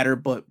whole matter,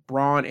 but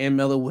Braun and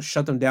Melo would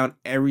shut them down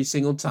every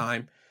single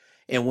time.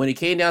 And when it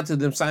came down to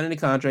them signing the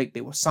contract,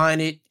 they would sign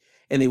it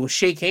and they would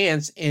shake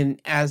hands. And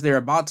as they're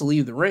about to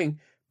leave the ring,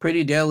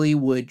 Pretty Deadly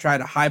would try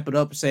to hype it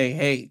up, saying,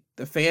 hey,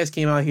 the fans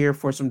came out here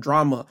for some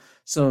drama,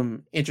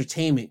 some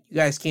entertainment. You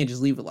guys can't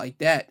just leave it like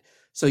that.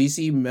 So you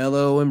see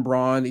Melo and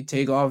Braun, they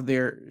take off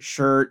their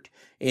shirt,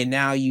 and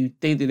now you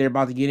think that they're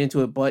about to get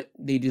into it, but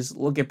they just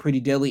look at Pretty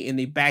Deadly and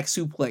they back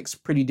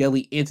suplex Pretty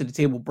Deadly into the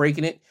table,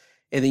 breaking it.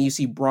 And then you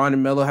see Braun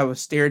and Melo have a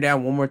stare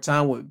down one more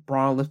time with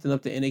Braun lifting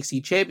up the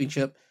NXT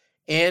Championship.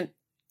 And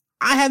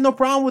I had no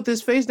problem with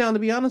this face down, to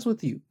be honest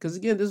with you. Because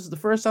again, this is the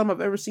first time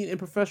I've ever seen in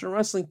professional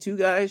wrestling 2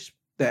 guys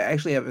that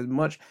actually have as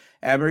much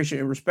admiration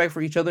and respect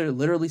for each other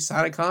literally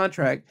sign a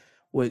contract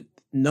with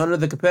none of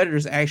the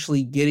competitors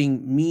actually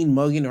getting mean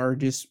mugging or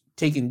just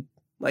taking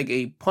like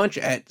a punch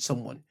at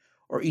someone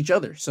or each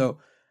other. So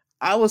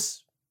I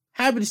was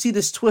happy to see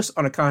this twist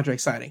on a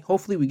contract signing.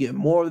 Hopefully we get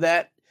more of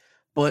that,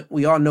 but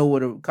we all know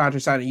what a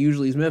contract signing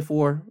usually is meant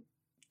for: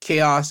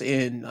 chaos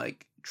and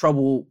like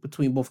trouble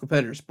between both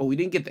competitors. But we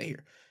didn't get that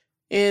here.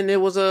 And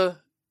it was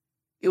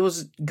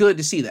good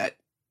to see that.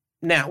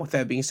 Now, with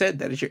that being said,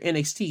 that is your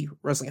NXT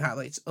wrestling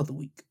highlights of the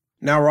week.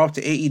 Now we're off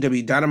to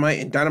AEW Dynamite,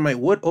 and Dynamite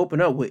would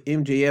open up with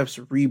MJF's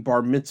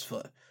re-bar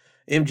mitzvah.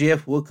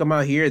 MJF will come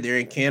out here, they're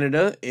in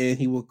Canada, and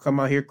he will come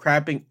out here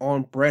crapping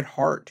on Bret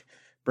Hart.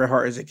 Bret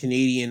Hart is a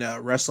Canadian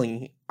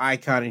wrestling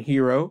icon and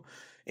hero,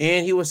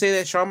 and he will say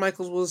that Shawn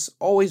Michaels was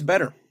always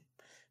better.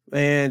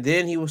 And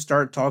then he will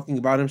start talking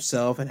about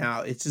himself and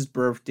how it's his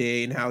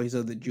birthday and how he's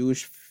of the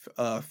Jewish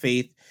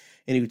faith.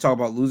 And he would talk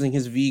about losing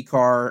his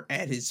V-car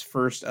at his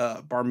first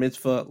bar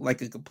mitzvah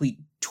like a complete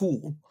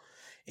tool.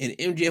 And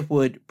MJF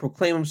would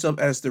proclaim himself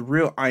as the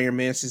real Iron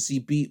Man since he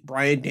beat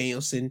Bryan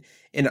Danielson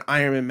in an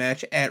Iron Man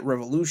match at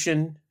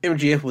Revolution.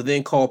 MJF would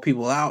then call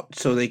people out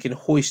so they can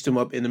hoist him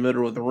up in the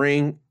middle of the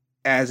ring,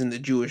 as in the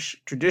Jewish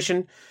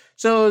tradition.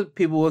 So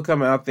people would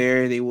come out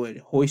there, they would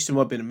hoist him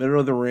up in the middle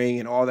of the ring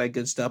and all that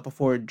good stuff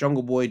before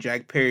Jungle Boy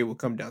Jack Perry would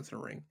come down to the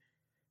ring.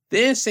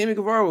 Then Sammy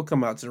Guevara would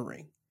come out to the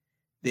ring.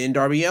 Then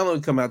Darby Allin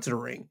would come out to the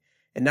ring.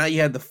 And now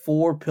you have the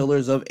 4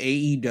 pillars of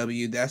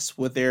AEW. That's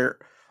what they're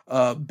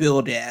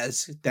billed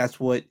as. That's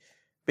what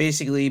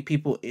basically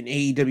people in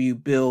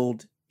AEW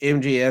build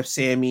MJF,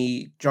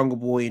 Sammy, Jungle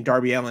Boy, and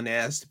Darby Allin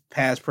as,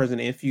 past,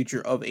 present, and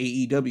future of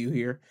AEW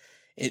here.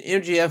 And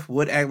MJF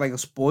would act like a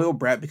spoiled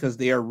brat because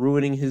they are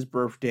ruining his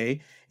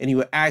birthday. And he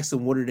would ask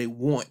them, what do they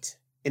want?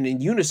 And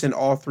in unison,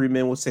 all 3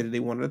 men would say that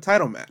they wanted a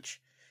title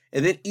match.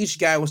 And then each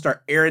guy would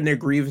start airing their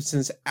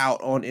grievances out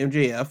on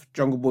MJF.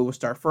 Jungle Boy would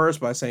start first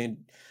by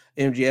saying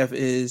MJF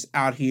is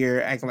out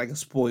here acting like a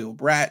spoiled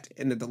brat,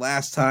 and that the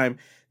last time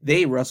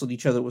they wrestled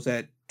each other was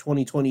at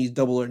 2020's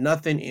Double or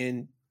Nothing,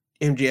 and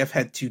MJF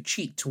had to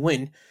cheat to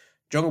win.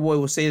 Jungle Boy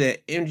will say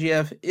that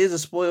MJF is a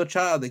spoiled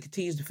child that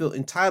continues to feel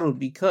entitled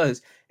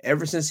because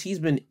ever since he's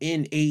been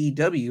in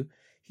AEW,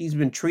 he's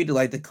been treated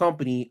like the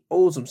company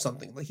owes him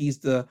something, like he's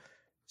the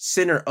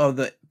center of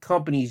the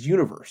company's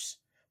universe,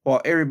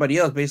 while everybody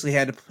else basically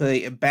had to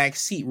play a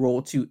backseat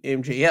role to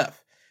MJF.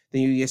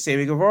 Then you get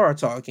Sammy Guevara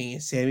talking,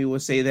 and Sammy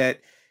would say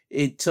that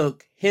it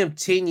took him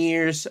 10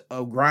 years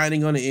of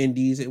grinding on the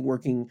indies and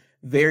working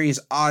various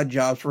odd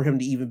jobs for him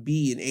to even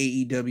be in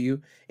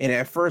AEW. And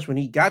at first, when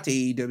he got to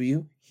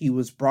AEW, he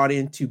was brought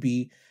in to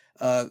be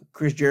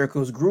Chris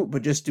Jericho's group,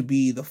 but just to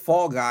be the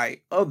fall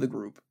guy of the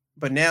group.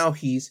 But now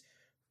he's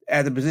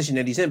at the position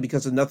that he's in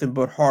because of nothing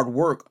but hard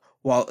work.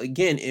 While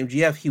again,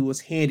 MJF, he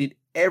was handed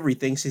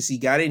everything since he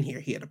got in here.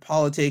 He had to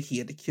politic, he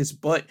had to kiss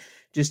butt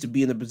just to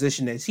be in the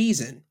position that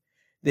he's in.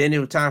 Then it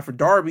was time for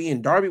Darby,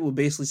 and Darby would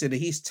basically say that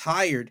he's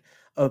tired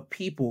of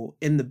people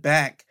in the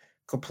back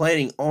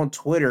complaining on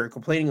Twitter,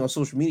 complaining on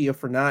social media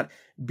for not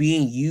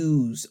being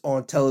used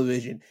on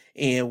television,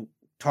 and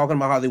talking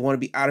about how they want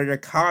to be out of their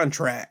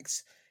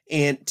contracts.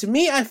 And to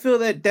me, I feel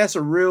that that's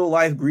a real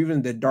life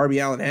grievance that Darby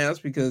Allin has,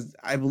 because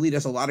I believe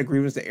that's a lot of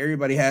grievance that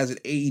everybody has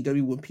at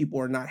AEW when people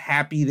are not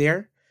happy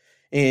there.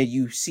 And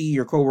you see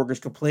your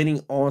coworkers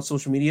complaining on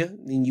social media,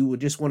 and you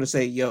would just want to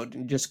say, yo,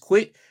 just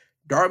quit.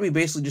 Darby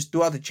basically just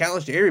threw out the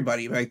challenge to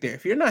everybody back there.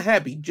 If you're not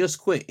happy, just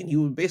quit. And he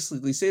would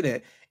basically say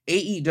that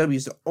AEW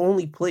is the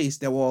only place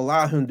that will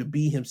allow him to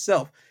be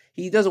himself.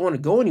 He doesn't want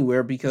to go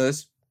anywhere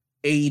because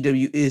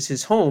AEW is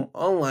his home,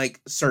 unlike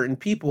certain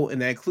people,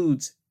 and that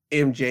includes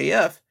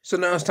MJF. So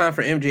now it's time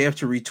for MJF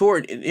to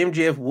retort, and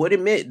MJF would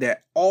admit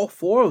that all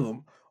 4 of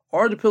them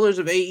are the pillars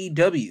of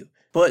AEW.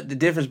 But the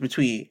difference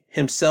between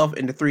himself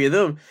and the 3 of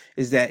them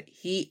is that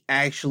he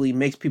actually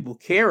makes people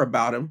care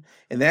about him.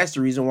 And that's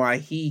the reason why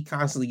he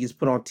constantly gets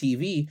put on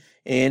TV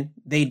and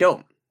they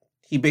don't.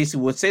 He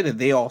basically would say that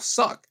they all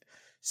suck.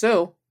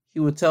 So he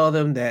would tell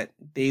them that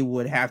they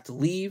would have to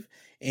leave.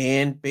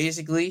 And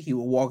basically he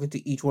would walk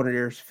into each one of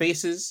their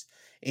faces.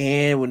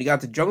 And when he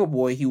got to Jungle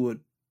Boy, he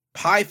would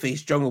pie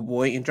face Jungle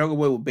Boy. And Jungle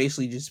Boy would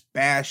basically just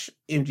bash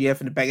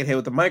MJF in the back of the head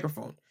with the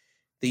microphone.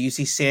 Then you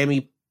see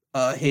Sammy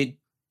hit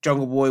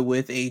Jungle Boy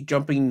with a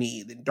jumping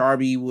knee. Then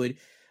Darby would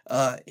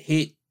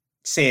hit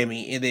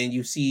Sammy, and then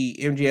you see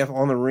MJF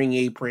on the ring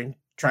apron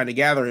trying to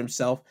gather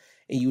himself,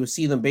 and you would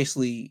see them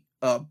basically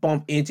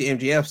bump into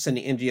MJF,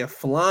 sending MJF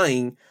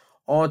flying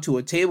onto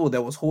a table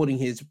that was holding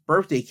his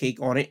birthday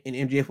cake on it, and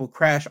MJF will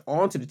crash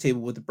onto the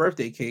table with the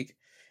birthday cake,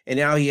 and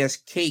now he has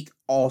cake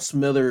all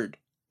smothered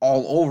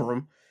all over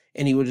him,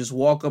 and he would just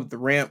walk up the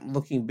ramp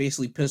looking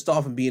basically pissed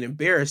off and being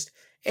embarrassed.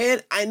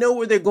 And I know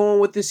where they're going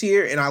with this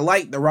here, and I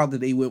like the route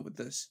that they went with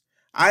this.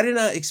 I did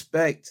not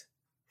expect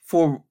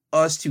for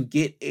us to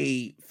get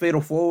a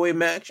fatal four-way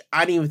match.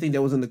 I didn't even think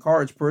that was in the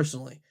cards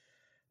personally.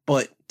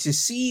 But to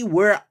see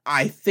where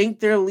I think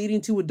they're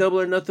leading to with Double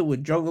or Nothing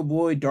with Jungle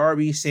Boy,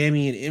 Darby,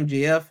 Sammy, and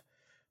MJF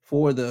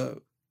for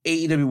the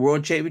AEW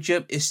World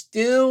Championship it's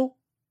still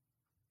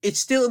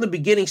in the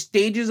beginning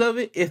stages of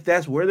it, if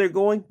that's where they're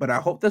going, but I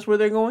hope that's where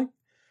they're going.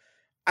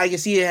 I can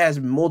see it has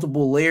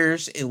multiple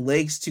layers and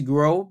legs to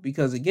grow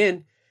because,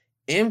 again,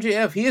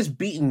 MJF, he has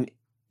beaten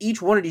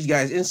each one of these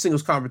guys in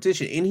singles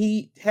competition, and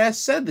he has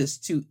said this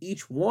to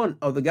each one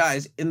of the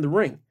guys in the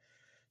ring.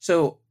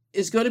 So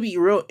it's going to be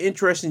real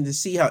interesting to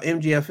see how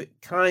MJF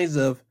kinds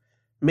of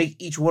make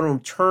each one of them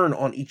turn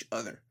on each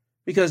other.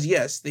 Because,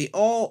 yes, they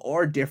all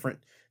are different.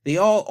 They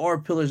all are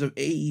pillars of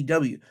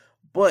AEW.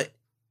 But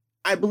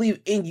I believe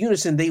in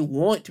unison, they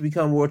want to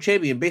become world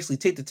champion, basically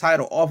take the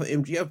title off of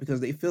MJF because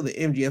they feel that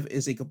MJF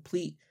is a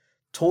complete,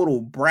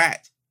 total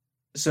brat.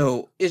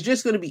 So it's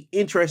just going to be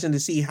interesting to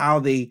see how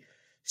they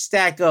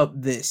stack up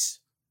this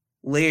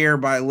layer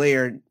by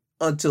layer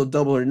until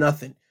Double or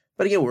Nothing.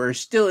 But again, we're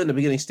still in the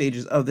beginning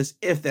stages of this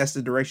if that's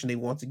the direction they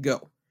want to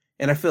go.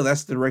 And I feel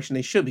that's the direction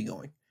they should be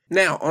going.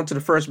 Now, on to the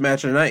first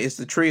match of the night. It's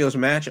the trios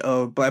match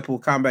of Blackpool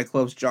Combat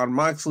Club's Jon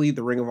Moxley,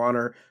 the Ring of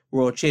Honor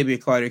World Champion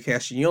Claudio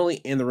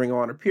Castagnoli, and the Ring of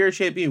Honor Pure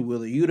Champion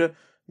Wheeler Yuta,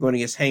 going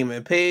against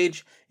Hangman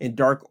Page, and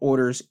Dark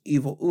Order's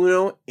Evil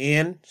Uno,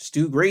 and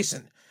Stu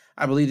Grayson.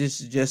 I believe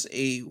this is just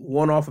a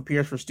one-off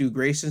appearance for Stu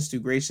Grayson. Stu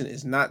Grayson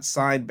is not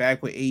signed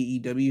back with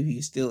AEW.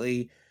 He's still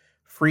a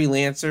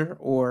freelancer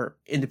or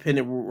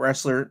independent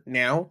wrestler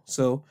now.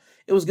 So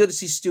it was good to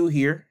see Stu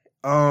here.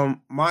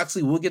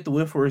 Moxley will get the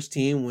win for his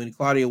team when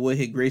Claudio would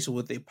hit Grayson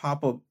with a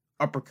pop-up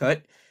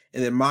uppercut,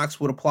 and then Mox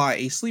would apply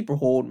a sleeper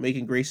hold,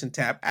 making Grayson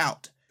tap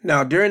out.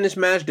 Now, during this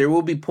match, there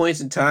will be points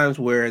and times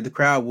where the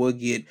crowd will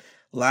get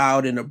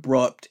loud and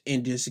abrupt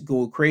and just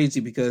go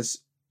crazy because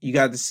you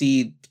got to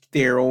see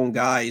their own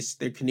guys,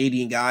 their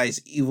Canadian guys,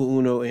 Evil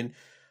Uno and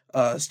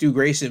Stu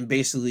Grayson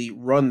basically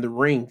run the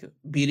ring,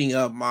 beating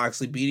up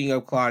Moxley, beating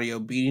up Claudio,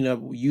 beating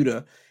up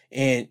Yuta.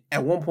 And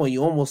at one point,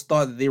 you almost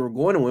thought that they were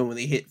going to win when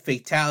they hit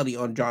Fatality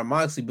on Jon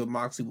Moxley, but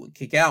Moxley would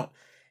kick out.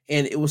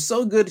 And it was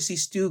so good to see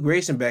Stu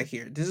Grayson back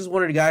here. This is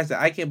one of the guys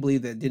that I can't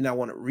believe that did not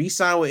want to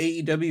re-sign with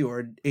AEW,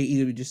 or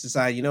AEW just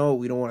decided, you know,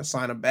 we don't want to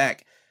sign him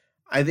back.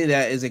 I think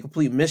that is a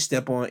complete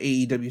misstep on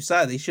AEW's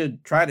side. They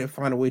should try to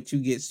find a way to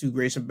get Stu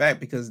Grayson back,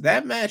 because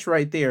that match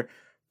right there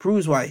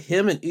proves why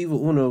him and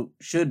Evil Uno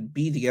should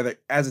be together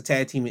as a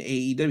tag team in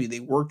AEW. They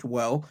worked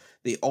well.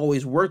 They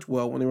always worked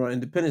well when they were on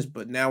Independence,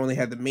 but now when they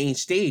had the main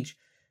stage,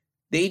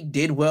 they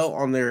did well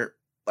on their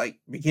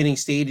beginning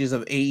stages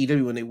of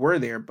AEW when they were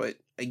there. But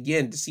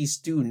again, to see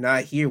Stu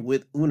not here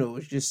with Uno,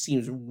 it just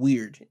seems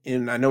weird.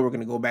 And I know we're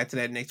going to go back to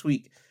that next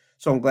week.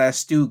 So I'm glad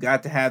Stu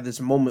got to have this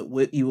moment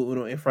with Evil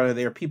Uno in front of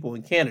their people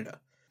in Canada.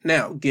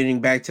 Now,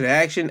 getting back to the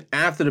action,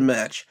 after the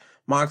match,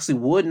 Moxley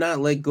would not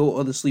let go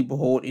of the sleeper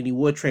hold, and he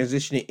would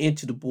transition it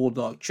into the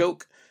Bulldog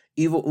choke.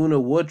 Evil Uno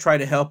would try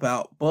to help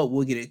out, but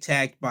would get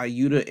attacked by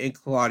Yuta and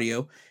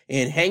Claudio.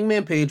 And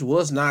Hangman Page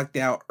was knocked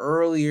out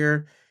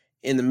earlier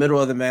in the middle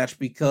of the match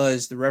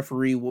because the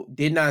referee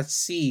did not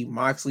see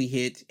Moxley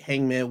hit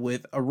Hangman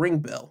with a ring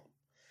bell.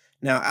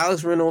 Now,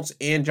 Alex Reynolds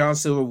and John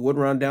Silver would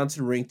run down to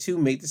the ring to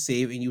make the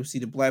save, and you'll see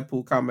the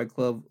Blackpool Combat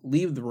Club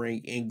leave the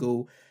ring and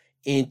go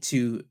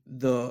into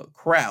the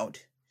crowd.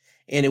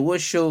 And it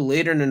would show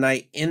later in the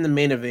night in the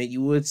main event,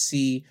 you would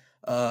see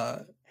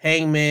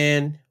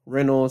Hangman,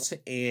 Reynolds,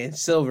 and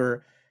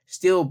Silver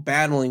still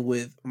battling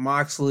with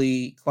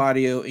Moxley,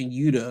 Claudio, and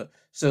Yuta.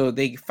 So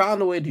they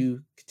found a way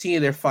to continue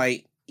their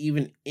fight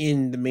even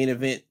in the main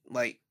event,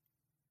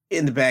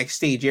 in the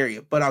backstage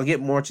area. But I'll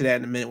get more to that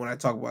in a minute when I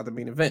talk about the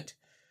main event.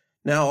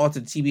 Now on to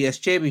the TBS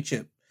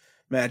Championship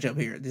matchup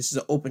here. This is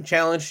an open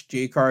challenge.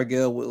 Jade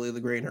Cargill with Layla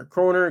Gray in her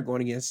corner,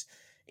 going against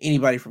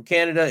anybody from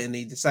Canada, and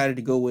they decided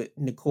to go with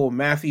Nicole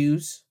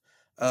Matthews.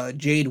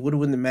 Jade would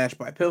win the match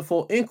by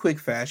pinfall in quick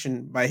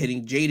fashion by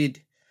hitting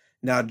Jaded.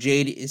 Now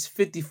Jade is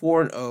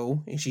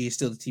 54-0, and she is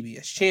still the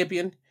TBS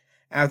champion.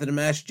 After the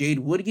match, Jade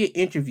would get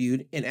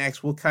interviewed and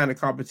asked what kind of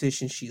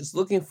competition she is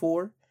looking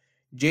for.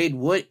 Jade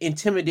would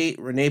intimidate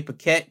Renee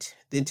Paquette,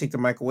 then take the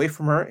mic away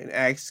from her and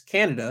ask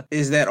Canada,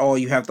 "Is that all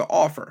you have to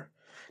offer?"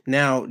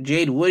 Now,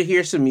 Jade would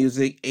hear some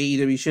music.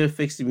 AEW should have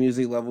fixed the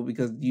music level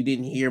because you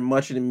didn't hear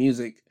much of the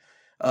music,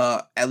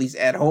 at least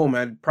at home,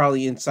 and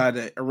probably inside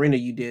the arena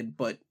you did.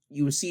 But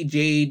you would see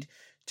Jade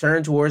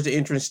turn towards the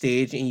entrance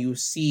stage, and you would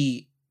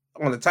see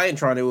on the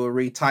Titantron it would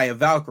read Taya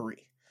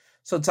Valkyrie.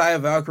 So Taya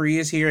Valkyrie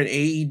is here in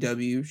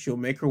AEW. She'll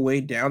make her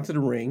way down to the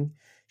ring.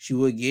 She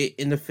would get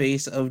in the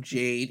face of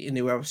Jade, and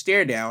they would have a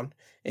stare down.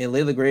 And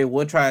Layla Gray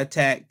would try to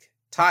attack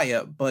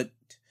Taya, but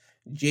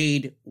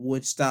Jade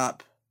would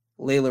stop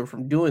Layla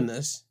from doing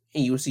this.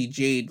 And you would see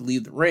Jade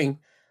leave the ring.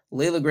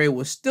 Layla Gray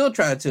would still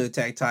try to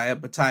attack Taya,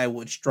 but Taya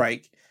would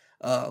strike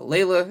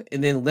Layla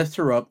and then lift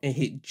her up and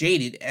hit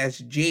Jaded as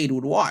Jade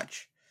would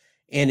watch.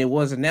 And it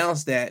was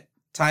announced that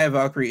Taya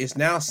Valkyrie is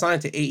now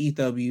signed to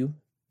AEW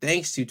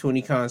thanks to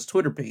Tony Khan's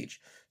Twitter page.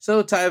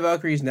 So Taya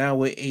Valkyrie is now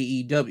with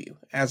AEW.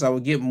 As I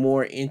will get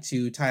more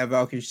into Taya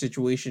Valkyrie's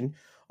situation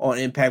on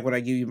Impact when I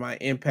give you my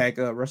Impact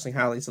Wrestling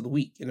Highlights of the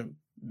Week in a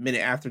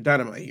minute after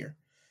Dynamite here.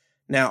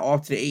 Now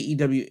off to the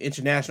AEW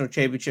International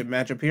Championship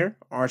matchup here.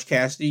 Orange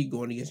Cassidy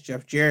going against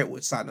Jeff Jarrett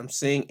with Satnam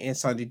Singh and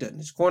Sanjay Dutt in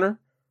his corner.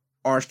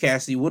 Orange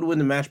Cassidy would win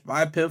the match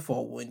by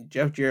pinfall when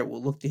Jeff Jarrett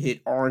would look to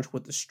hit Orange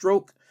with a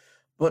stroke,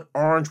 but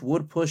Orange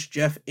would push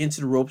Jeff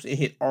into the ropes and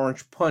hit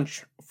Orange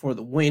Punch for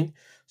the win.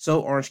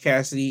 So Orange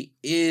Cassidy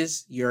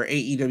is your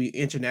AEW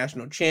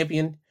International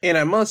Champion. And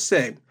I must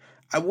say,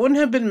 I wouldn't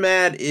have been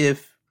mad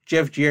if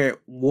Jeff Jarrett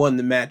won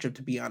the matchup,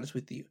 to be honest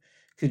with you.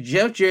 Because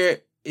Jeff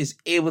Jarrett is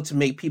able to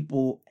make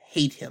people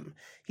hate him.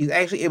 He's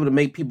actually able to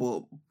make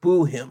people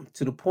boo him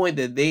to the point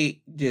that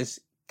they just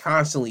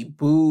constantly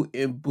boo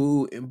and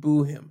boo and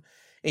boo him.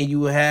 And you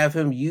will have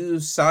him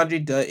use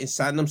Sanjay Dutt and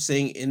Satnam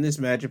Singh in this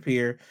matchup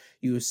here.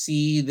 You will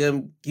see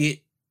them get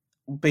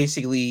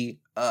basically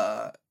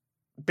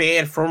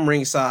banned from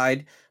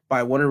ringside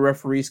by one of the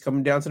referees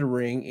coming down to the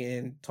ring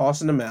and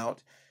tossing them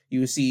out.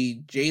 You will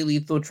see Jay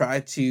Lethal try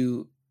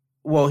to,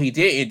 well, he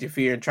did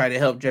interfere and try to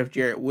help Jeff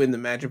Jarrett win the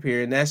matchup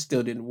here, and that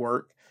still didn't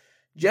work.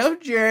 Jeff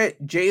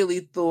Jarrett, Jay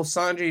Lethal,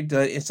 Sanjay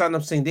Dutt, and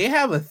Satnam Singh, they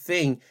have a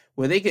thing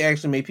where they can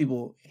actually make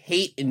people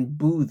hate and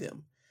boo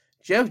them.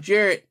 Jeff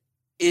Jarrett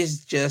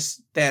is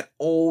just that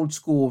old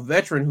school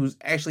veteran who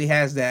actually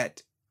has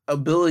that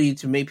ability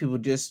to make people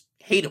just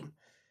hate him.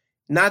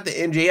 Not the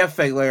MJF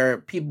effect where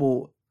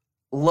people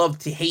love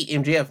to hate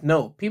MJF.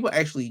 No, people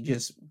actually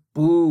just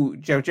boo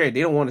Jeff Jarrett.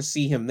 They don't want to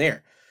see him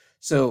there.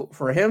 So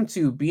for him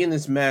to be in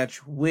this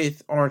match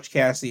with Orange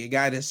Cassidy, a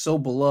guy that's so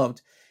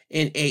beloved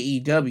in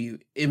AEW,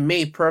 it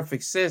made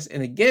perfect sense.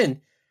 And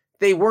again,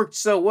 they worked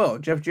so well.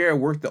 Jeff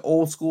Jarrett worked the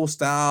old school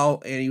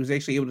style, and he was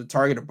actually able to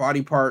target a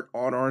body part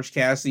on Orange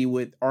Cassidy,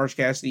 with Orange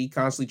Cassidy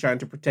constantly trying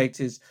to protect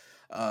his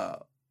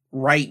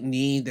right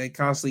knee that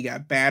constantly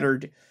got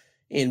battered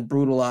and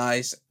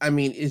brutalized. I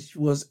mean, it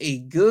was a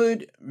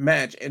good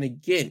match. And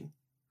again,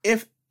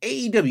 if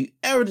AEW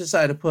ever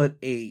decide to put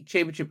a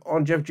championship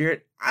on Jeff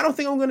Jarrett, I don't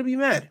think I'm going to be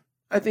mad.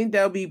 I think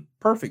that would be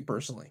perfect,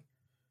 personally.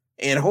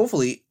 And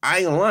hopefully, I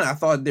ain't gonna lie, I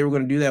thought they were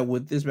going to do that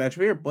with this match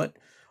here, but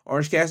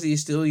Orange Cassidy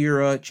is still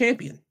your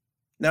champion.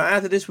 Now,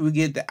 after this, we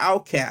get the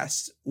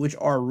Outcasts, which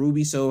are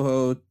Ruby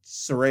Soho,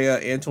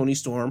 Saraya, and Toni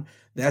Storm.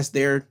 That's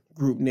their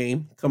group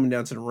name, coming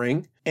down to the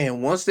ring.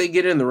 And once they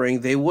get in the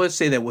ring, they would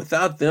say that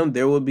without them,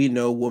 there would be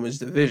no women's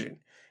division.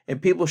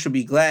 And people should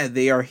be glad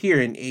they are here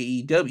in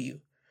AEW.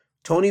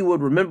 Toni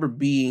would remember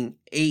being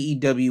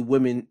AEW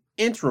Women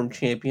Interim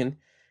Champion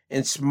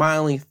and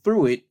smiling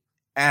through it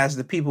as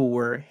the people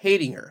were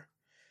hating her.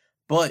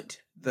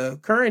 But the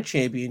current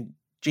champion,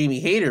 Jamie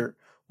Hayter,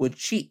 would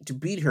cheat to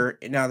beat her,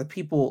 and now the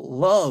people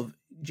love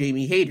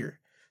Jamie Hayter.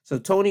 So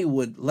Toni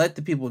would let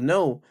the people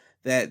know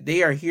that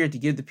they are here to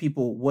give the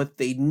people what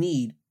they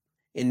need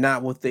and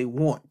not what they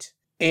want.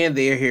 And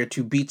they are here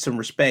to beat some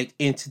respect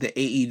into the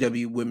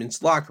AEW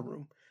women's locker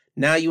room.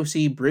 Now you'll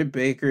see Britt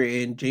Baker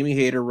and Jamie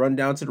Hayter run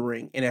down to the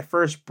ring, and at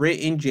first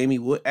Britt and Jamie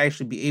would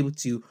actually be able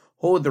to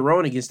hold their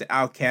own against the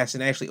Outcasts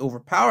and actually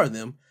overpower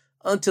them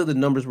until the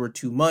numbers were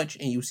too much,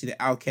 and you see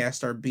the Outcasts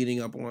start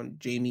beating up on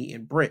Jamie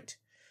and Britt.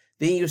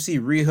 Then you see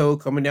Riho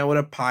coming down with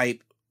a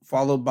pipe,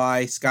 followed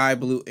by Sky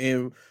Blue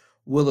and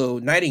Willow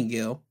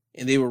Nightingale,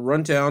 and they would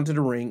run down to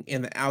the ring,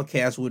 and the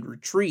Outcasts would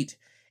retreat.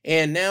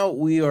 And now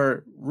we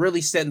are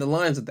really setting the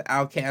lines of the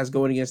Outcasts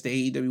going against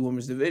the AEW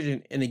Women's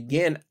Division. And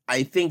again,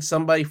 I think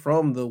somebody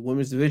from the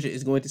Women's Division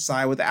is going to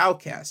side with the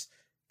Outcasts,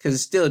 because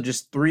it's still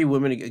just 3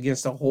 women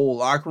against the whole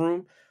locker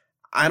room.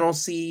 I don't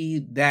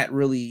see that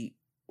really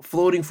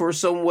floating for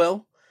some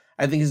well.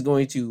 I think it's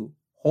going to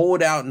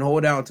hold out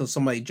until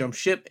somebody jumps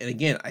ship. And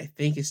again, I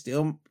think it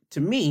still, to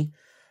me,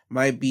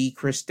 might be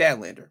Chris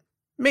Statlander.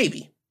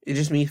 Maybe. It's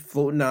just me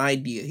floating the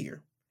idea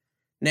here.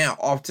 Now,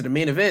 off to the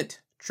main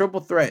event. Triple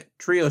Threat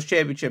Trios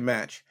Championship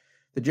match.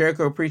 The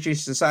Jericho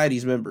Appreciation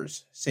Society's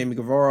members, Sammy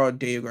Guevara,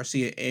 Daniel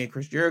Garcia, and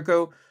Chris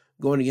Jericho,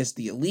 going against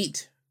the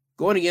Elite,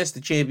 going against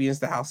the champions,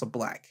 the House of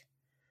Black.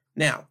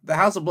 Now, the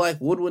House of Black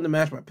would win the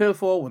match by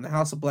pinfall when the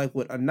House of Black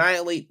would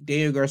annihilate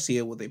Daniel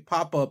Garcia with a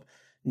pop-up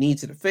knee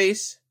to the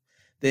face,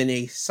 then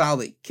a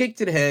solid kick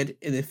to the head,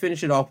 and then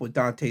finish it off with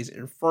Dante's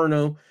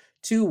Inferno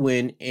to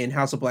win, and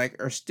House of Black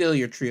are still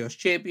your Trios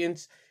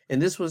champions.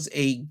 And this was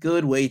a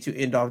good way to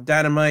end off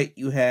Dynamite.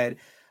 You had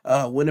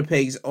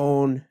Winnipeg's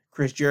own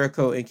Chris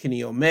Jericho and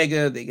Kenny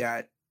Omega. They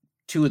got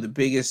 2 of the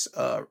biggest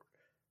crowd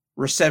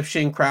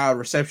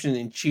reception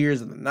and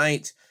cheers of the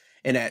night.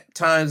 And at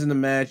times in the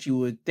match, you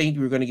would think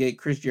you were going to get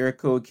Chris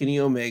Jericho or Kenny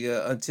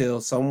Omega until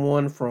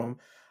someone from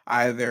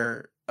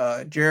either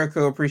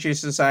Jericho Appreciation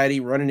Society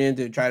running in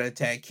to try to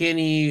attack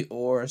Kenny,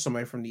 or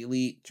somebody from the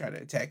Elite trying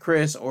to attack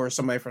Chris, or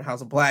somebody from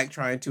House of Black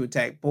trying to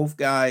attack both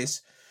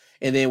guys.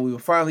 And then we will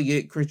finally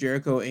get Chris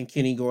Jericho and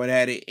Kenny going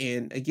at it.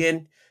 And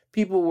again,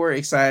 people were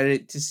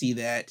excited to see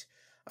that.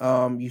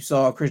 You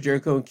saw Chris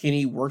Jericho and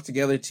Kenny work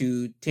together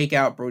to take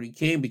out Brody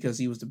King because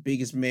he was the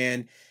biggest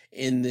man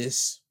in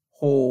this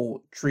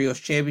whole Trios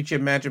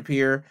Championship matchup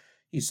here.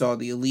 You saw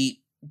the Elite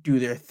do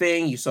their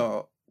thing. You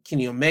saw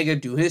Kenny Omega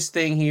do his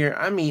thing here.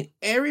 I mean,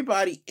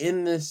 everybody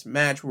in this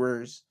match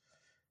was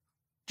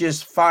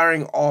just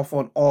firing off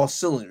on all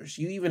cylinders.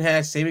 You even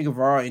had Sammy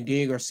Guevara and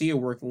Daniel Garcia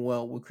working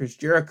well with Chris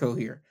Jericho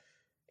here.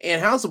 And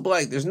House of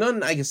Black, there's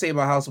nothing I can say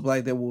about House of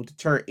Black that will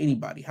deter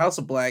anybody. House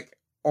of Black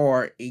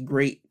are a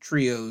great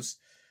trios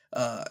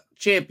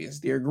champions.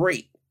 They're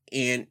great.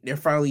 And they're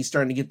finally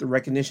starting to get the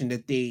recognition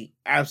that they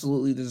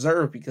absolutely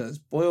deserve, because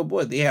boy, oh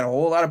boy, they had a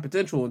whole lot of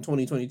potential in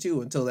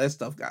 2022 until that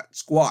stuff got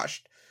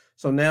squashed.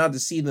 So now to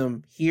see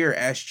them here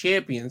as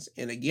champions,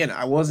 and again,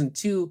 I wasn't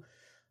too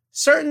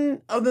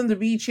certain of them to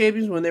be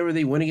champions whenever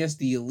they went against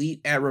the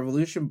Elite at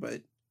Revolution,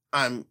 but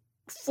I'm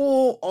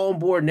full on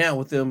board now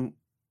with them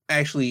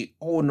actually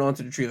holding on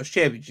to the Trios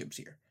Championships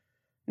here.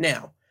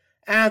 Now,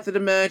 after the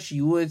match,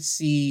 you would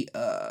see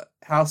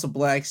House of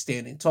Black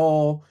standing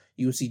tall.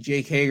 You would see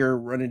Jake Hager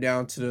running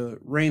down to the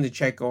ring to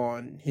check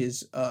on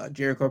his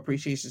Jericho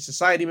Appreciation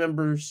Society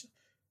members.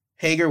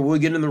 Hager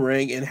would get in the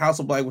ring, and House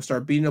of Black would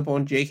start beating up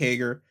on Jake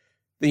Hager.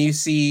 Then you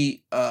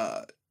see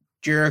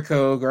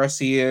Jericho,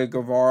 Garcia,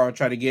 Guevara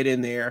try to get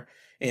in there.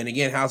 And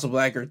again, House of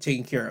Black are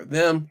taking care of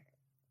them.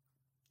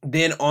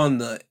 Then on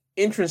the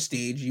entrance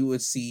stage, you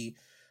would see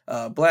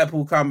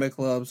Blackpool Combat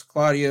Club's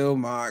Claudio,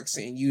 Mox,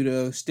 and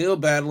Yuta still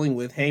battling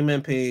with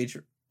Hangman Page,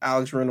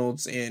 Alex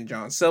Reynolds, and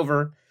John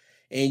Silver.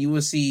 And you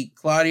will see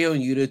Claudio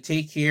and Yuta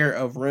take care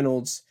of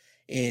Reynolds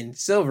and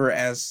Silver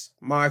as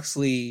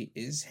Moxley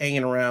is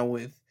hanging around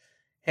with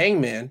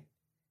Hangman.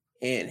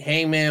 And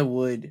Hangman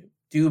would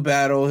do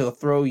battle. He'll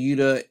throw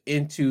Yuta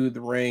into the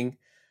ring.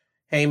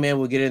 Hangman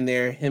will get in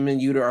there. Him and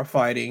Yuta are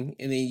fighting.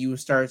 And then you will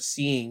start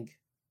seeing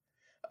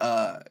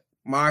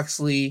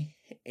Moxley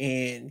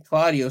and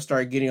Claudio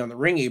start getting on the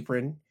ring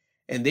apron.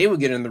 And they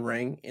would get in the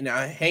ring. And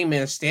now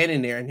Hangman's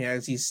standing there. And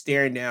as he's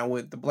staring down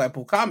with the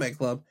Blackpool Combat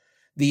Club,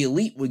 the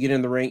Elite would get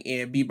in the ring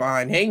and be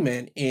behind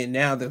Hangman. And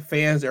now the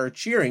fans are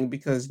cheering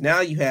because now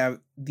you have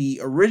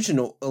the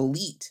original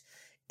Elite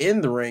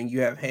in the ring.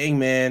 You have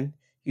Hangman,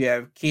 you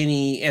have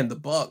Kenny and the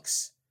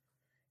Bucks.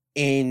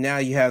 And now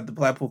you have the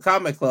Blackpool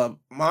Combat Club.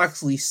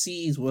 Moxley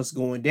sees what's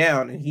going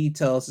down and he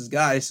tells his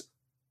guys,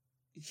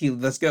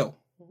 let's go.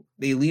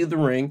 They leave the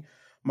ring.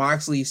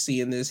 Moxley's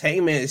seeing this.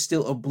 Hangman is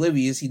still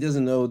oblivious. He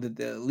doesn't know that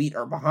the Elite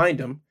are behind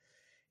him.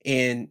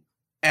 And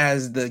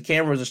as the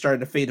cameras are starting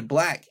to fade to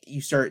black,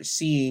 you start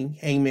seeing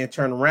Hangman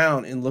turn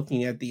around and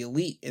looking at the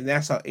Elite, and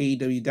that's how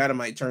AEW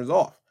Dynamite turns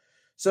off.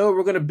 So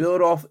we're going to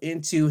build off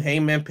into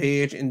Hangman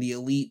Page and the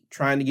Elite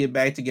trying to get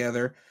back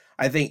together.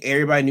 I think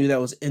everybody knew that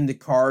was in the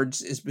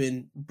cards. It's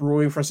been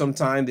brewing for some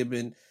time. They've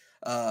been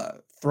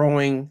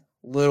throwing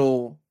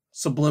little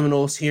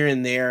subliminals here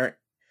and there,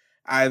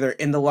 either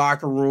in the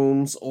locker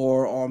rooms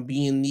or on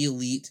being the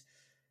Elite.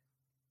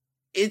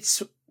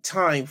 It's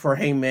time for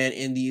Hangman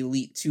and the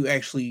Elite to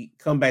actually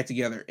come back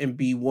together and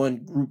be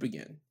one group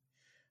again.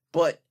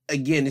 But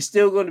again, it's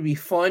still going to be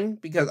fun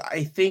because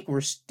I think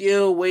we're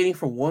still waiting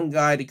for one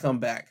guy to come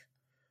back.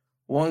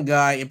 One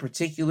guy in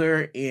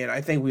particular, and I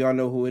think we all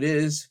know who it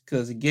is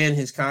because again,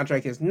 his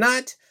contract has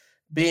not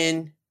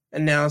been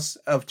announced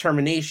of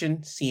termination,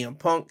 CM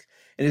Punk.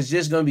 And it's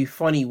just going to be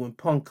funny when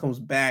Punk comes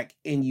back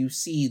and you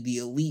see the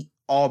Elite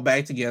all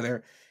back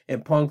together.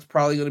 And Punk's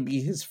probably going to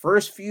be his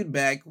first feud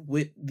back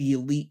with the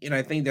Elite. And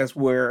I think that's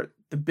where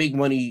the big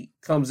money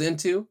comes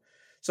into.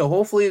 So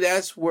hopefully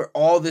that's where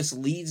all this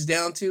leads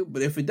down to.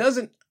 But if it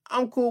doesn't,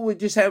 I'm cool with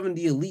just having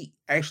the Elite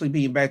actually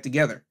being back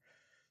together.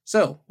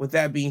 So with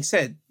that being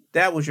said,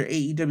 that was your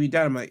AEW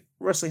Dynamite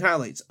Wrestling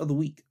Highlights of the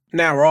week.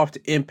 Now we're off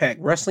to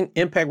Impact Wrestling.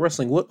 Impact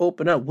Wrestling would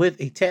open up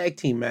with a tag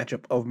team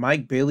matchup of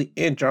Mike Bailey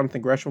and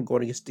Jonathan Gresham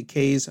going against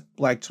Decay's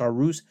Black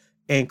Taurus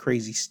and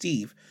Crazy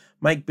Steve.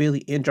 Mike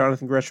Bailey and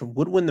Jonathan Gresham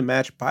would win the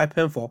match by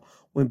pinfall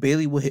when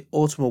Bailey would hit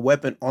Ultimate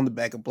Weapon on the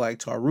back of Black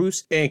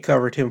Taurus and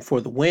covered him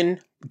for the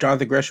win.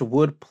 Jonathan Gresham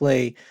would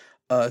play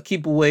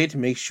keep away to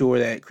make sure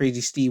that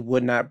Crazy Steve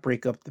would not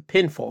break up the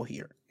pinfall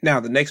here. Now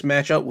the next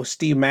matchup was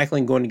Steve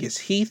Maclin going against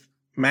Heath.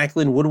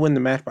 Maclin would win the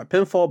match by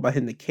pinfall by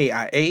hitting the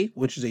KIA,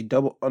 which is a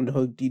double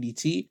underhook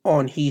DDT,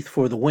 on Heath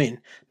for the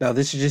win. Now,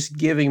 this is just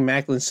giving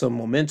Maclin some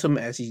momentum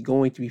as he's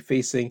going to be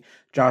facing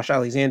Josh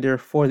Alexander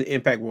for the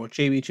Impact World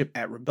Championship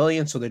at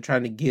Rebellion, so they're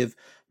trying to give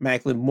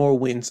Maclin more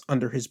wins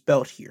under his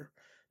belt here.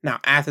 Now,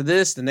 after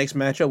this, the next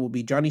matchup will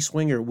be Johnny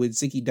Swinger with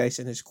Zicky Dice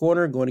in his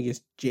corner, going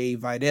against Jay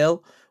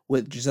Vidal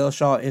with Giselle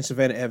Shaw and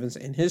Savannah Evans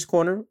in his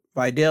corner.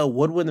 Vidal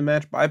would win the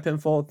match by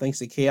pinfall thanks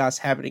to chaos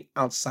happening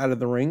outside of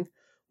the ring.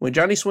 When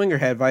Johnny Swinger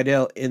had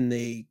Vidal in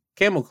the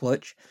camel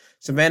clutch,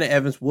 Savannah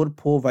Evans would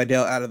pull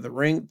Vidal out of the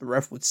ring. The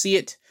ref would see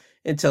it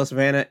and tell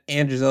Savannah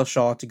and Giselle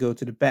Shaw to go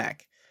to the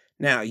back.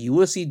 Now, you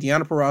will see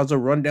Deonna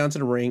Purrazzo run down to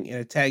the ring and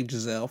attack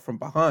Giselle from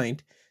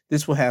behind.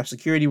 This will have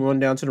security run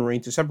down to the ring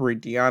to separate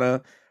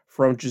Deonna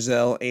from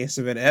Giselle and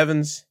Savannah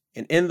Evans.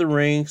 And in the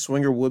ring,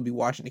 Swinger would be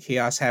watching the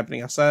chaos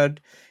happening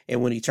outside.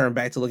 And when he turned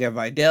back to look at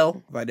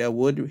Vidal, Vidal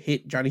would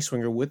hit Johnny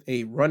Swinger with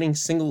a running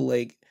single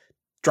leg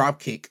drop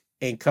kick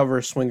and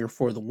cover Swinger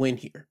for the win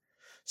here.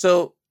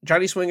 So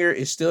Johnny Swinger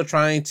is still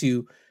trying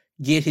to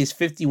get his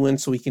 50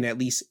 wins so he can at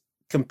least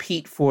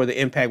compete for the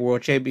Impact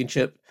World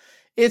Championship.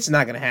 It's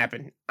not going to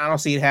happen. I don't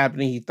see it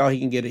happening. He thought he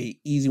can get an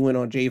easy win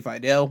on Jay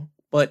Vidal,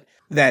 but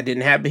that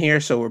didn't happen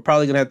here. So we're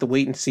probably going to have to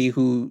wait and see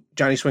who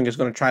Johnny Swinger is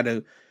going to try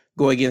to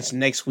go against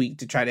next week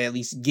to try to at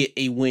least get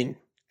a win,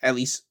 at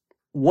least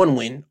one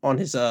win on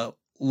his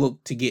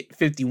look to get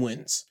 50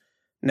 wins.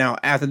 Now,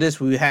 after this,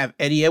 we have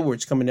Eddie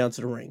Edwards coming down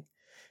to the ring.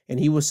 And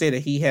he will say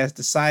that he has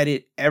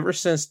decided ever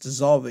since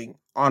dissolving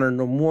Honor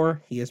No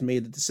More, he has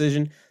made the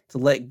decision to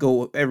let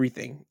go of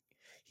everything.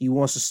 He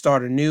wants to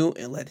start anew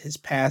and let his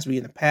past be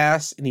in the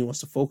past, and he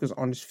wants to focus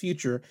on his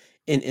future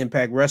in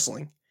Impact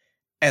Wrestling.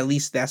 At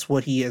least that's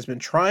what he has been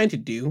trying to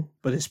do,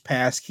 but his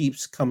past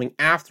keeps coming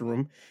after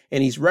him,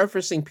 and he's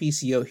referencing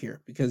PCO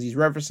here because he's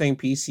referencing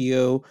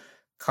PCO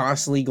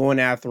constantly going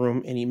after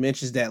him, and he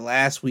mentions that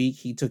last week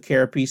he took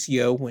care of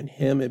PCO when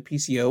him and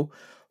PCO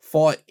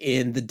fought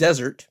in the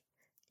desert,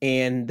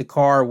 and the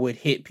car would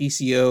hit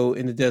PCO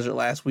in the desert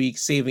last week,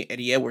 saving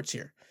Eddie Edwards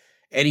here.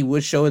 Eddie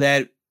would show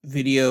that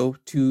video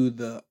to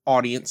the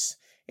audience,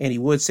 and he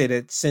would say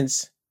that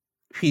since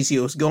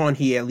PCO is gone,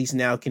 he at least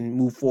now can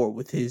move forward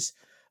with his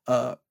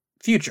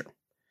future.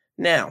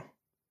 Now,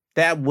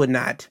 that would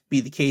not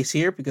be the case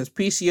here because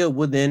PCO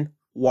would then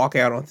walk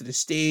out onto the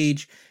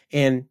stage,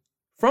 and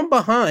from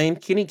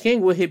behind, Kenny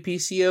King would hit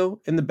PCO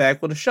in the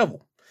back with a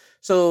shovel.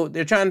 So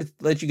they're trying to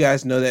let you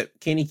guys know that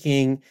Kenny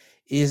King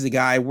is the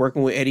guy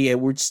working with Eddie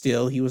Edwards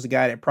still. He was the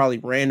guy that probably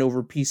ran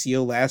over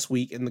PCO last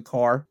week in the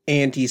car,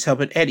 and he's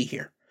helping Eddie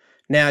here.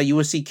 Now, you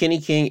will see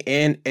Kenny King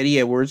and Eddie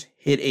Edwards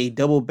hit a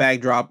double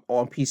backdrop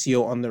on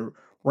PCO on the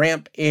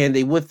ramp, and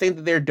they would think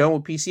that they're done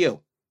with PCO.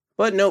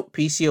 But no,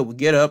 PCO would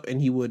get up,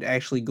 and he would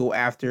actually go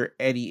after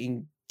Eddie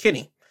and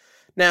Kenny.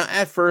 Now,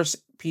 at first,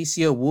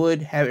 PCO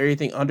would have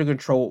everything under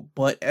control,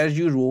 but as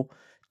usual,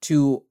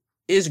 2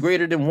 is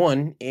greater than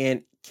 1,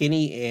 and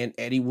Kenny and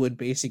Eddie would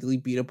basically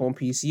beat up on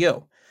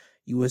PCO.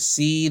 You will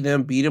see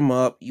them beat him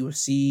up. You will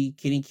see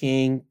Kenny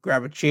King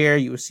grab a chair.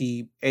 You will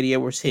see Eddie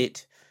Edwards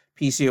hit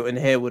PCO in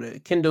the head with a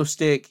kendo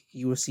stick.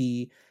 You will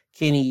see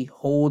Kenny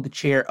hold the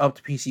chair up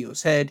to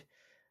PCO's head.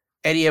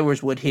 Eddie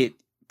Edwards would hit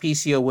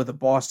PCO with a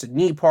Boston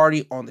knee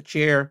party on the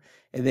chair.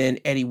 And then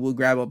Eddie would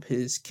grab up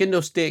his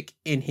kendo stick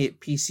and hit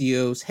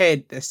PCO's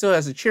head that still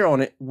has a chair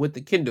on it with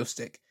the kendo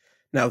stick.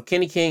 Now,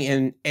 Kenny King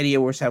and Eddie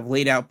Edwards have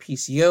laid out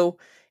PCO,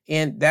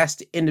 and that's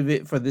the end of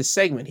it for this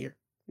segment here.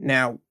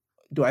 Now,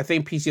 do I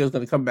think PCO is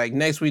going to come back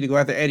next week to go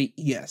after Eddie?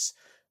 Yes.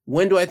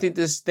 When do I think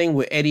this thing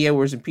with Eddie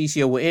Edwards and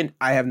PCO will end?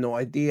 I have no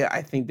idea.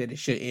 I think that it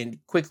should end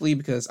quickly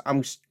because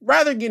I'm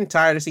rather getting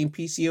tired of seeing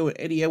PCO and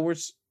Eddie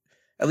Edwards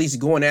at least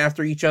going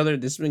after each other.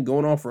 This has been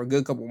going on for a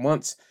good couple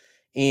months.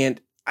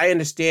 And I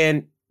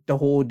understand the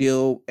whole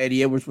deal.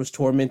 Eddie Edwards was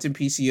tormenting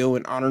PCO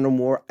and Honor No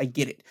More. I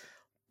get it.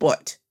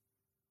 But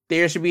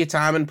there should be a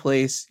time and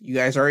place. You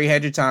guys already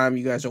had your time.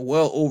 You guys are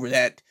well over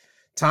that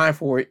time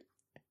for it.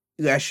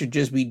 You guys should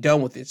just be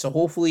done with it. So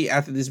hopefully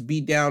after this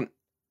beatdown,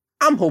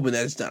 I'm hoping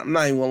that it's done. I'm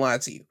not even going to lie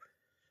to you.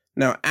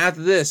 Now,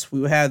 after this,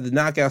 we will have the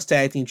Knockouts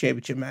Tag Team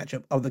Championship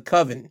matchup of the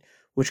Coven,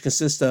 which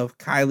consists of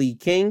Kylie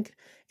King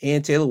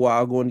and Taylor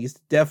Wilde going against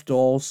the Death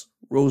Dolls,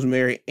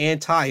 Rosemary,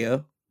 and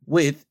Taya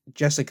with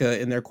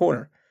Jessica in their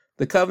corner.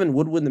 The Coven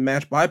would win the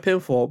match by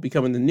pinfall,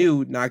 becoming the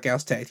new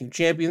Knockouts Tag Team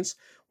Champions,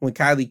 when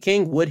Kylie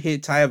King would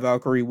hit Taya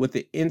Valkyrie with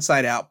the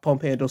inside-out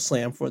pump handle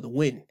slam for the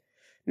win.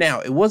 Now,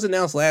 it was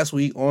announced last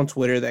week on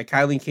Twitter that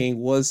Kylie King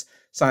was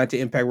signed to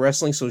Impact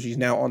Wrestling, so she's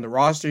now on the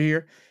roster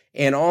here.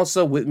 And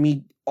also with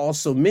me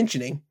also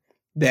mentioning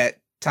that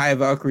Taya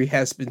Valkyrie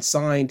has been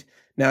signed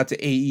now to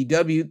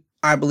AEW.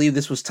 I believe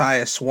this was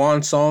Taya's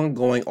swan song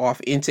going off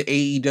into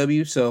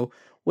AEW. So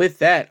with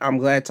that, I'm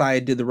glad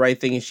Taya did the right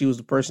thing and she was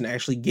the person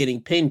actually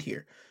getting pinned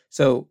here.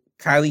 So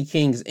Kylie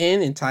King's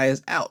in and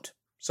Taya's out.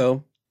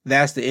 So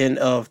that's the end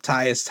of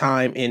Taya's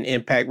time in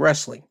Impact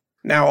Wrestling.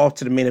 Now off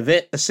to the main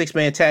event, a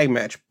 6-man tag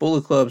match.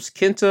 Bullet Club's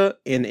Kenta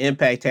and the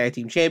Impact Tag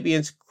Team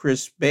Champions,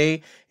 Chris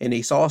Bay and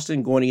Ace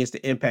Austin, going against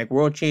the Impact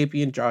World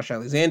Champion, Josh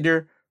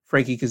Alexander,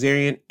 Frankie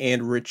Kazarian,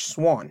 and Rich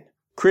Swann.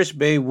 Chris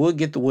Bay would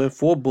get the win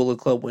for Bullet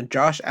Club when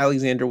Josh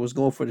Alexander was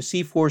going for the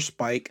C4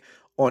 spike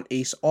on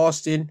Ace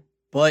Austin,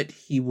 but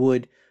he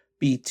would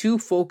be too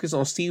focused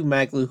on Steve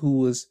Maclin, who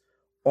was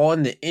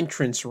on the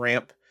entrance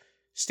ramp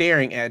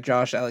staring at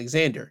Josh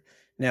Alexander.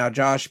 Now,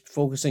 Josh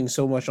focusing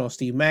so much on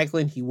Steve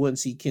Maclin, he wouldn't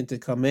see Kenta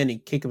come in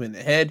and kick him in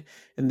the head,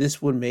 and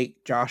this would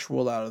make Josh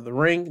roll out of the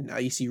ring. Now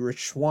you see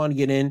Rich Swann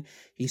get in.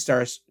 He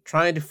starts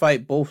trying to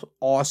fight both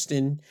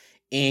Austin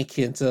and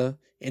Kenta,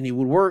 and it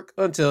would work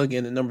until,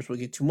 again, the numbers would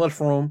get too much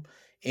for him,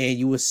 and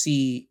you will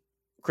see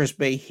Chris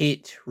Bay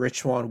hit Rich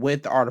Swann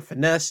with the Art of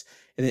Finesse,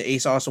 and then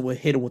Ace Austin would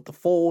hit him with the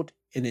Fold,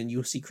 and then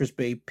you'll see Chris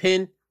Bay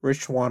pin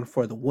Rich Swann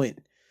for the win.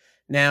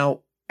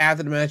 Now,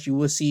 after the match, you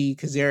will see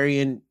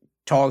Kazarian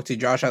talk to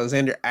Josh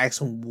Alexander,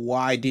 ask him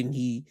why didn't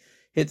he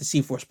hit the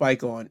C4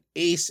 spike on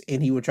Ace,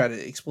 and he would try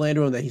to explain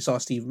to him that he saw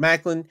Steve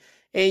Maclin,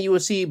 and you will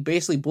see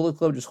basically Bullet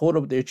Club just hold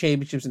up their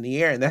championships in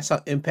the air, and that's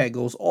how Impact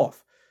goes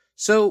off.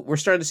 So we're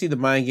starting to see the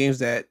mind games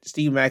that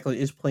Steve Maclin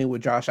is playing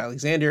with Josh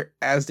Alexander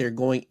as they're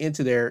going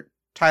into their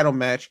title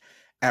match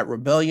at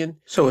Rebellion.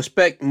 So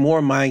expect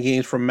more mind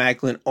games from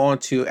Maclin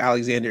onto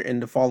Alexander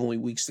in the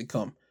following weeks to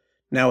come.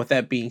 Now, with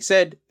that being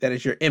said, that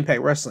is your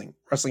Impact Wrestling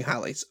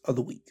highlights of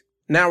the week.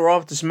 Now we're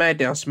off to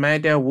SmackDown.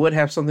 SmackDown would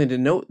have something to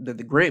note that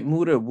the Great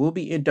Muta will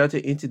be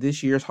inducted into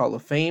this year's Hall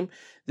of Fame.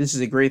 This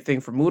is a great thing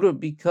for Muta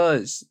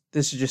because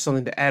this is just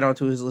something to add on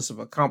to his list of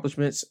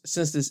accomplishments.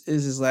 Since this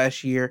is his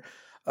last year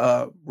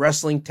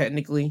wrestling,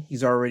 technically,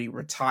 he's already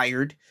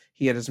retired.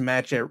 He had his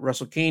match at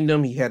Wrestle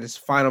Kingdom. He had his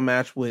final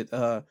match with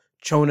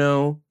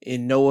Chono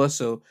in Noah.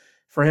 So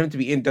for him to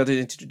be inducted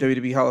into the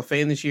WWE Hall of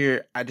Fame this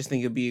year, I just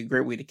think it'd be a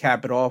great way to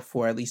cap it off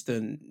for at least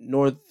the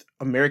North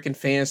American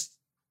fans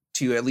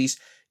to at least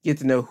get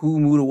to know who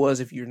Muta was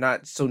if you're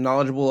not so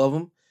knowledgeable of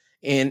him.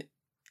 And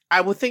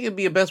I would think it'd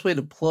be a best way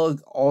to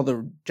plug all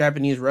the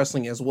Japanese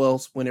wrestling as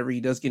well whenever he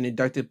does get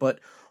inducted. But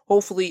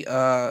hopefully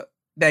that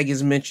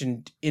gets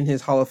mentioned in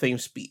his Hall of Fame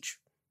speech.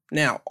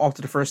 Now, off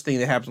to the first thing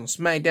that happens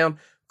on SmackDown.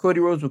 Cody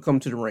Rhodes would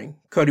come to the ring.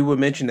 Cody would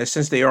mention that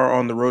since they are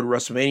on the road to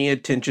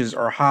WrestleMania, tensions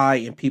are high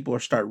and people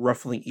start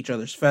ruffling each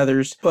other's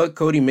feathers. But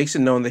Cody makes it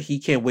known that he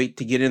can't wait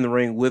to get in the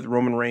ring with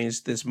Roman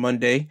Reigns this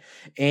Monday,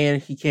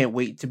 and he can't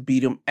wait to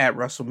beat him at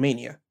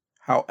WrestleMania.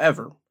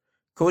 However,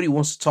 Cody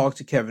wants to talk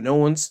to Kevin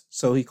Owens,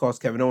 so he calls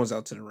Kevin Owens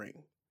out to the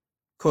ring.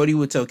 Cody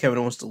would tell Kevin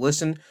Owens to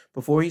listen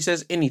before he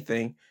says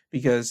anything,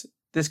 because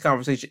this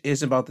conversation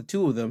isn't about the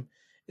two of them,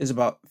 it's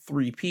about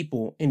three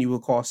people, and he will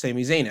call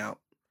Sami Zayn out.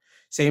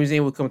 Sami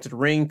Zayn would come to the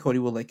ring. Cody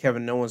will let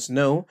Kevin Owens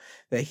know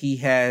that he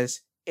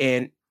has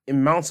an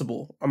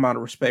immountaable amount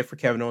of respect for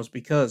Kevin Owens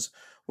because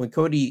when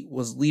Cody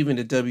was leaving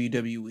the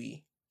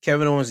WWE,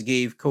 Kevin Owens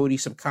gave Cody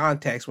some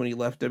contacts when he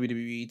left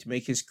WWE to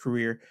make his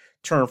career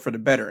turn for the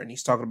better. And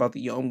he's talking about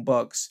the Young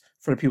Bucks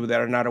for the people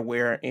that are not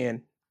aware.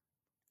 And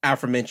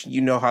aforementioned,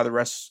 you know how the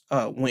rest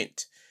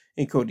went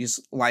in Cody's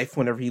life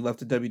whenever he left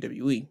the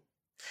WWE.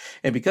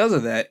 And because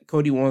of that,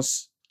 Cody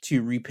wants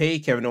to repay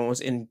Kevin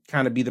Owens and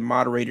kind of be the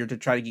moderator to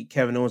try to get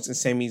Kevin Owens and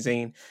Sami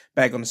Zayn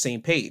back on the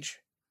same page.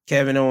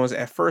 Kevin Owens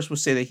at first would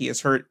say that he has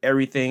heard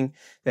everything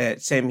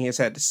that Sami has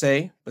had to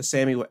say, but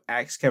Sami would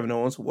ask Kevin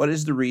Owens what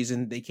is the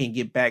reason they can't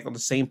get back on the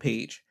same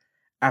page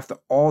after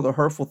all the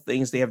hurtful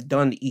things they have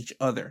done to each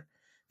other.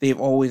 They've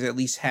always at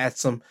least had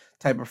some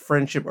type of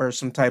friendship or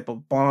some type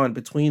of bond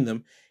between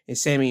them, and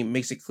Sami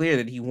makes it clear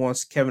that he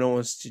wants Kevin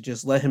Owens to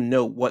just let him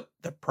know what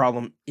the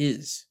problem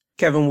is.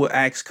 Kevin would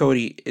ask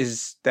Cody,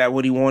 is that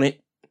what he wanted?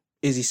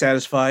 Is he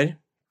satisfied?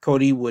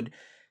 Cody would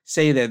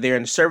say that they're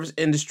in the service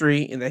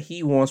industry and that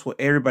he wants what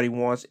everybody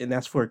wants, and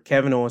that's for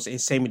Kevin Owens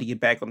and Sami to get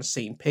back on the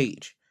same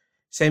page.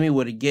 Sami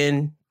would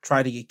again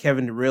try to get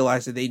Kevin to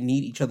realize that they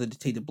need each other to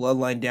take the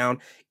bloodline down,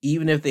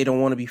 even if they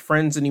don't want to be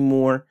friends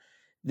anymore.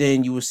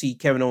 Then you will see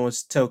Kevin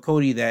Owens tell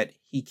Cody that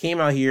he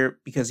came out here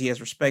because he has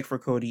respect for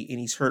Cody and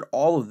he's heard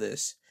all of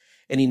this.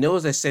 And he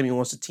knows that Sami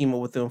wants to team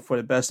up with him for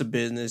the best of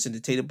business and to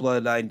take the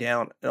bloodline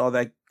down and all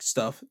that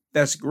stuff.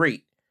 That's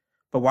great.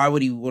 But why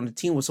would he want to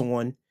team with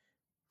someone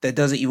that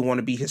doesn't even want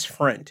to be his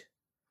friend?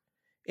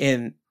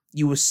 And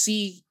you will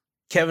see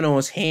Kevin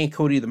Owens hand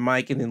Cody the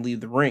mic and then leave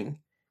the ring.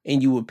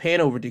 And you would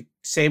pan over to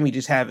Sami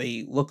just have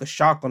a look of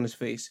shock on his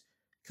face.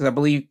 Because I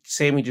believe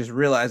Sami just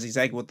realized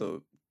exactly what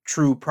the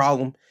true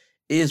problem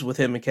is with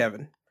him and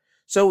Kevin.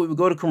 So we would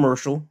go to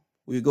commercial.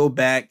 We would go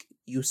back.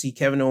 You'll see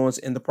Kevin Owens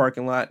in the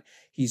parking lot.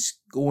 He's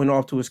going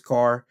off to his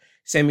car.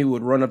 Sami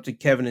would run up to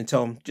Kevin and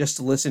tell him just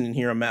to listen and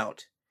hear him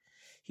out.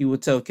 He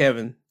would tell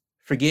Kevin,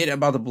 forget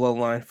about the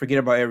bloodline, forget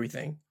about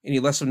everything. And he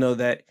lets him know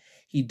that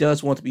he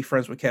does want to be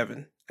friends with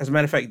Kevin. As a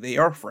matter of fact, they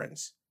are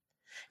friends.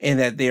 And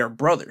that they are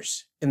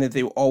brothers. And that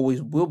they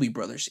always will be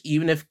brothers.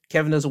 Even if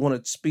Kevin doesn't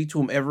want to speak to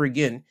him ever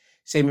again,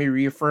 Sami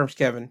reaffirms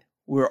Kevin,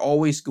 we're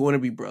always going to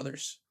be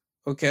brothers.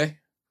 Okay?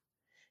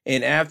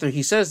 And after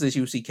he says this,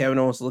 you see Kevin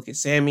Owens look at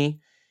Sami.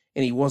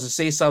 And he wants to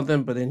say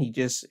something, but then he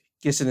just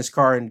gets in his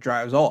car and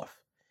drives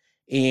off.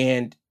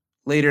 And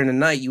later in the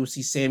night, you will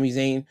see Sami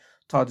Zayn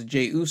talk to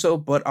Jey Uso,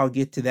 but I'll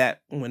get to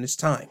that when it's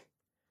time.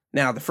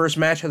 Now, the first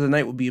match of the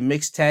night will be a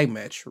mixed tag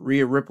match.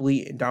 Rhea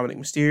Ripley and Dominic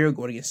Mysterio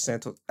going against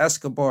Santos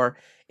Escobar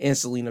and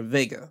Zelina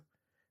Vega.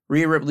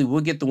 Rhea Ripley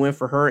would get the win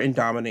for her and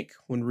Dominic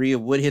when Rhea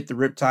would hit the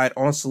Riptide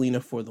on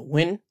Zelina for the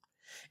win.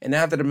 And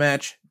after the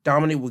match,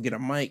 Dominic would get a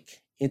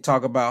mic and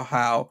talk about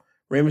how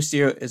Rey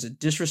Mysterio is a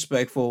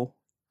disrespectful,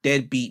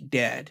 deadbeat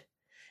dad.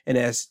 And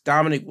as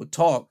Dominic would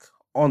talk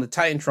on the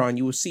Titantron,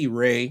 you will see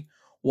Rey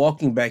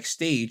walking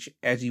backstage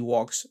as he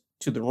walks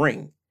to the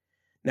ring.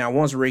 Now,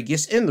 once Rey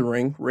gets in the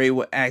ring, Rey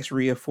will ask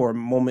Rhea for a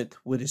moment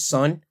with his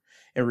son,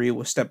 and Rhea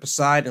will step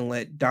aside and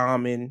let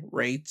Dom and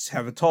Rey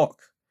have a talk.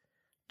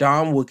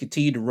 Dom would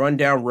continue to run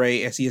down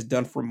Rey as he has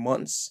done for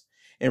months,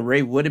 and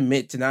Rey would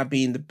admit to not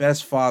being the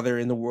best father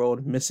in the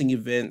world, missing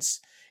events,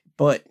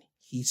 but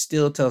he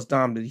still tells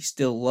Dom that he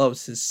still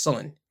loves his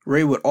son.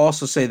 Rey would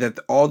also say that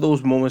all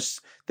those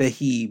moments that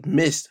he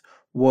missed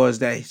was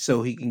that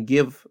so he can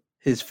give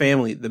his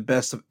family the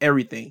best of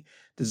everything.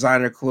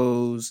 Designer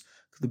clothes,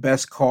 the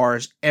best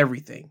cars,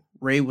 everything.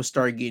 Rey would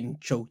start getting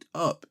choked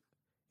up,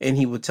 and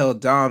he would tell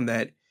Dom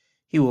that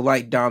he would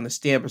like Dom to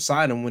stand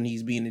beside him when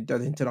he's being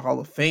inducted into the Hall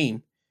of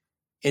Fame,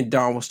 and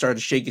Dom would start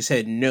to shake his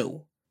head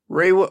no.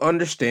 Rey would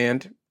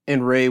understand,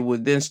 and Rey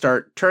would then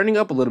start turning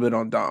up a little bit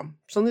on Dom,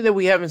 something that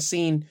we haven't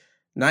seen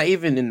not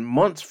even in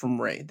months from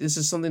Rey. This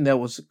is something that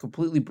was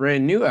completely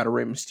brand new out of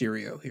Rey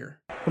Mysterio here.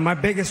 But my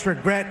biggest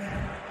regret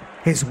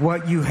is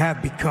what you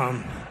have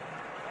become.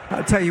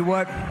 I'll tell you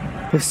what,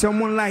 if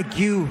someone like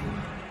you,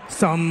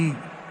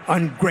 some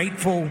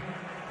ungrateful,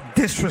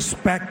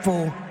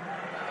 disrespectful,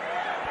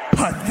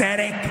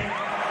 pathetic,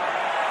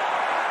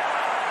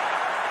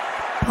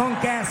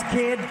 punk-ass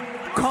kid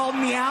called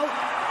me out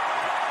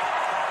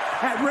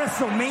at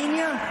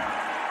WrestleMania,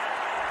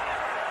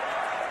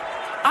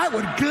 I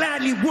would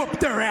gladly whoop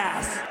their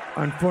ass.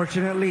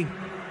 Unfortunately,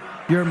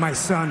 you're my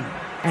son,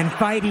 and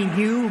fighting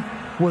you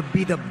would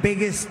be the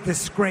biggest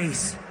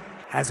disgrace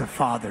as a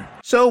father.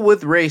 So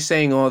with Rey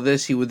saying all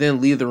this, he would then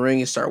leave the ring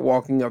and start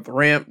walking up the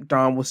ramp.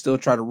 Dom would still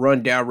try to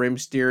run down Rey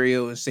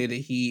Mysterio and say that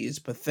he is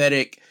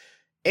pathetic.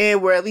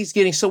 And we're at least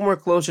getting somewhere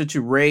closer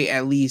to Rey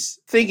at least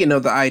thinking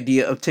of the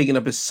idea of taking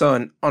up his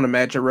son on a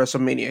match at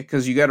WrestleMania.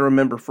 Because you got to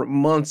remember, for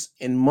months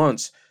and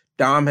months,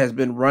 Dom has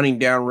been running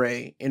down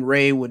Rey. And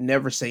Rey would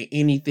never say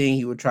anything.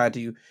 He would try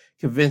to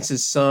convince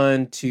his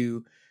son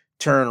to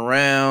turn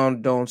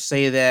around, don't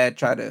say that,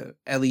 try to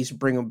at least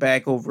bring him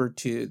back over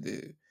to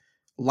the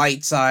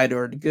light side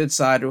or the good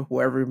side or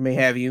whoever may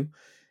have you.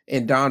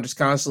 And Dom just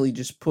constantly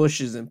just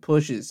pushes and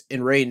pushes,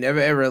 and Rey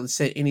never ever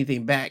said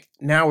anything back.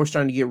 Now we're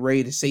starting to get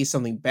Rey to say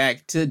something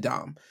back to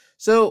Dom.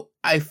 So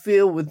I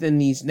feel within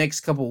these next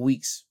couple of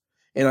weeks,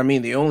 and I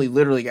mean they only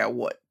literally got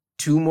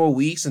 2 more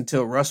weeks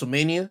until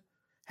WrestleMania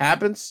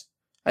happens.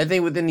 I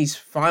think within these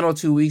final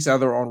 2 weeks,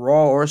 either on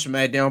Raw or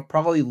SmackDown,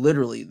 probably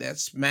literally that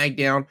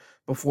SmackDown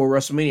before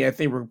WrestleMania, I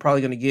think we're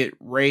probably going to get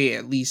Rey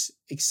at least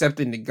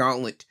accepting the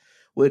gauntlet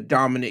with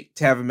Dominic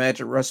to have a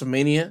match at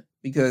WrestleMania,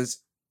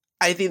 because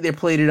I think they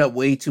played it up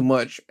way too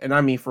much, and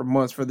I mean for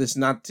months, for this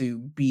not to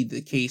be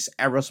the case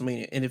at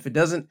WrestleMania. And if it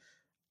doesn't,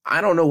 I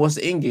don't know what's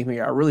the end game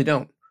here. I really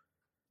don't.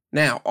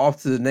 Now,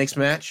 off to the next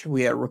match.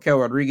 We had Raquel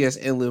Rodriguez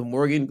and Liv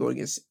Morgan going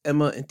against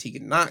Emma and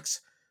Tegan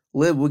Nox.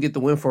 Liv will get the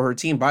win for her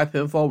team by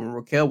pinfall when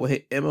Raquel will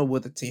hit Emma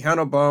with a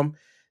Tejano bomb,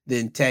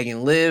 then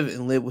tagging Liv,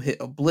 and Liv will hit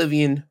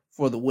Oblivion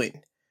for the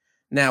win.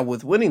 Now,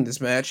 with winning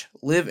this match,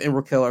 Liv and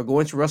Raquel are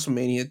going to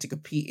WrestleMania to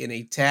compete in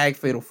a tag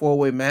fatal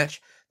 4-way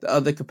match. The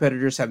other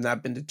competitors have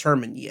not been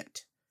determined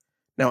yet.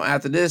 Now,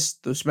 after this,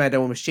 the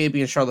SmackDown Women's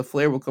Champion Charlotte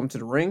Flair will come to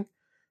the ring.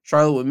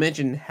 Charlotte would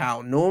mention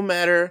how no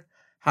matter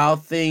how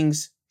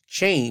things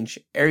change,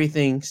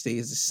 everything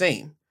stays the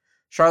same.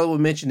 Charlotte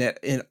would mention that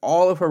in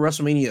all of her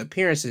WrestleMania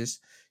appearances,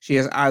 she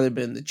has either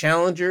been the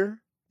challenger,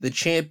 the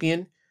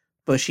champion,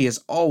 but she has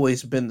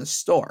always been the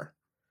star.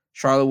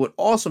 Charlotte would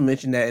also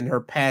mention that in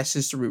her past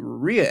history with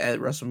Rhea at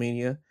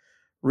WrestleMania,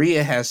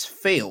 Rhea has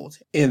failed,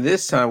 and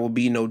this time will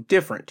be no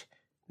different.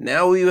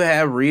 Now we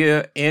have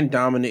Rhea and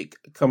Dominic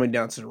coming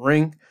down to the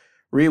ring.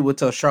 Rhea will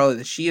tell Charlotte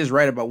that she is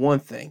right about one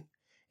thing,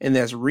 and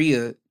that's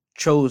Rhea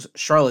chose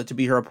Charlotte to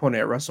be her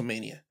opponent at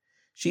WrestleMania.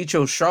 She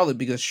chose Charlotte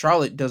because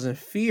Charlotte doesn't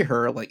fear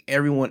her like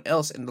everyone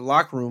else in the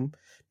locker room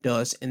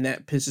does, and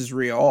that pisses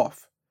Rhea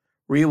off.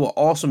 Rhea will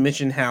also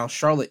mention how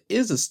Charlotte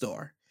is a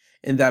star,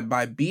 and that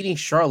by beating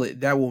Charlotte,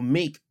 that will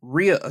make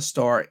Rhea a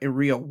star, and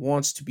Rhea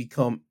wants to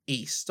become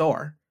a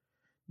star.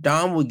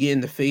 Dom would get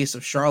in the face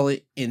of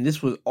Charlotte, and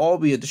this would all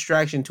be a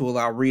distraction to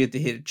allow Rhea to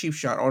hit a cheap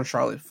shot on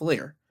Charlotte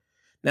Flair.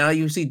 Now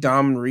you see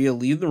Dom and Rhea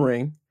leave the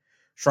ring.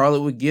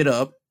 Charlotte would get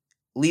up,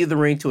 leave the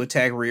ring to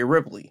attack Rhea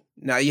Ripley.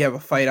 Now you have a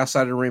fight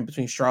outside of the ring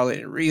between Charlotte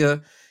and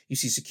Rhea. You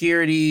see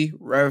security,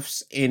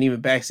 refs, and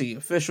even backstage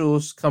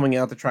officials coming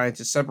out to try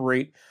to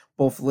separate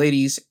both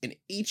ladies. And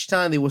each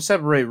time they would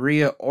separate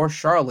Rhea or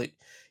Charlotte,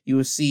 you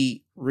would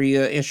see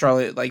Rhea and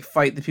Charlotte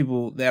fight the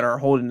people that are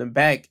holding them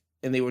back,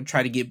 and they would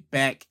try to get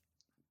back,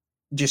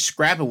 just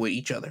scrapping with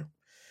each other.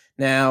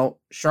 Now,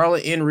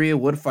 Charlotte and Rhea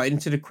would fight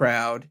into the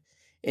crowd,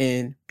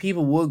 and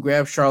people would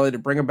grab Charlotte to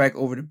bring her back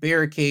over the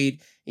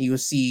barricade, and you will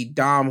see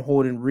Dom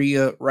holding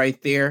Rhea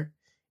right there,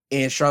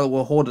 and Charlotte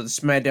will hold the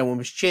SmackDown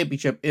Women's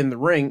Championship in the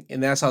ring,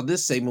 and that's how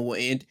this segment will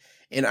end.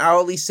 And I'll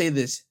at least say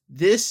this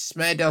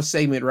SmackDown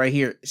segment right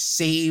here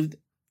saved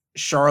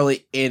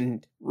Charlotte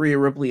and Rhea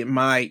Ripley in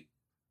my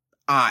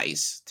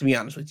eyes, to be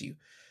honest with you,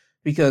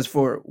 because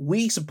for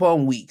weeks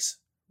upon weeks,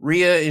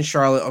 Rhea and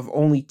Charlotte have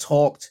only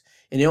talked,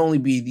 and there only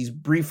be these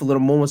brief little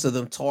moments of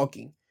them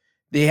talking.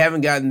 They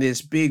haven't gotten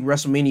this big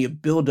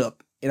WrestleMania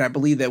build-up, and I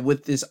believe that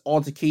with this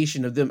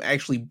altercation of them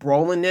actually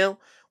brawling now,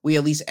 we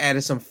at least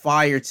added some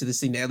fire to this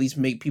thing to at least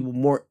make people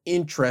more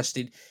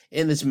interested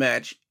in this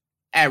match.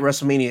 at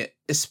WrestleMania,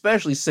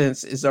 especially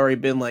since it's already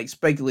been like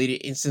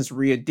speculated, and since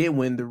Rhea did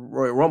win the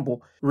Royal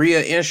Rumble,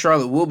 Rhea and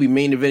Charlotte will be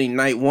main eventing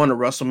night 1 of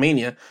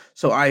WrestleMania.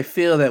 So I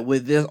feel that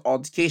with this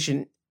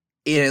altercation,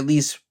 it at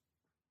least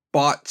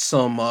brought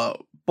some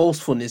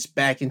boastfulness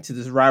back into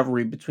this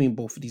rivalry between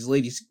both of these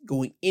ladies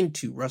going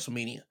into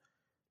WrestleMania.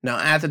 Now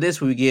after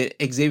this, we get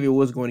Xavier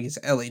Woods going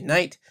against LA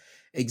Knight.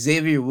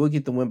 Xavier will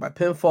get the win by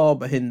pinfall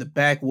by hitting the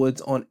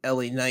backwoods on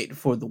LA Knight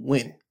for the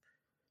win.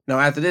 Now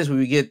after this,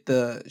 we get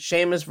the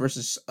Sheamus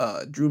versus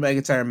Drew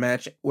McIntyre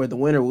match, where the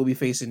winner will be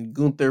facing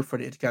Gunther for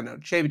the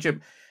Intercontinental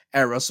Championship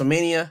at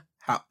WrestleMania.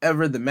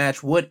 However, the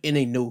match would end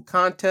a no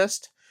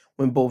contest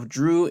when both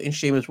Drew and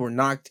Sheamus were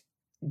knocked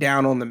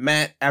down on the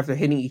mat after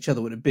hitting each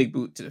other with a big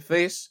boot to the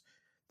face.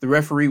 The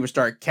referee would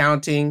start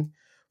counting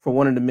for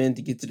one of the men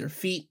to get to their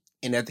feet,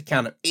 and at the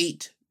count of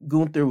 8,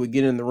 Gunther would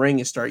get in the ring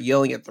and start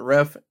yelling at the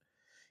ref.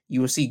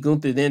 You will see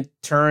Gunther then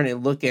turn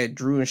and look at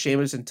Drew and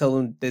Sheamus and tell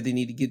them that they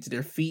need to get to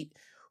their feet,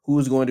 who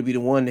is going to be the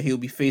one that he'll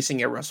be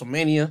facing at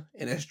WrestleMania.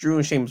 And as Drew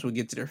and Sheamus would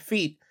get to their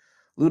feet,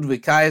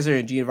 Ludwig Kaiser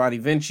and Giovanni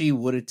Vinci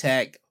would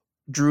attack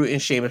Drew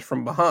and Sheamus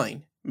from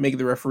behind, making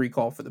the referee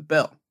call for the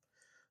bell.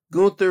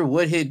 Gunther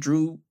would hit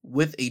Drew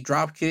with a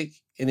dropkick,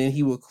 and then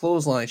he would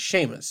clothesline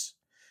Sheamus.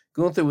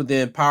 Gunther would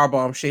then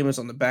powerbomb Sheamus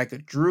on the back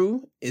of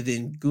Drew, and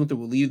then Gunther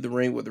would leave the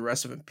ring with the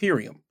rest of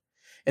Imperium.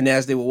 And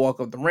as they would walk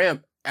up the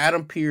ramp,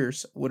 Adam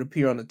Pearce would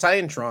appear on the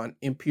Titantron,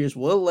 and Pearce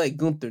will let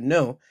Gunther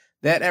know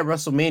that at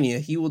WrestleMania,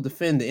 he will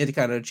defend the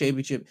Intercontinental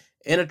Championship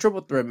in a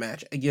triple threat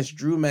match against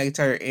Drew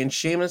McIntyre and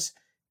Sheamus.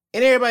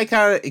 And everybody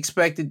kind of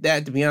expected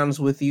that, to be honest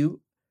with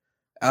you.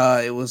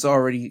 It was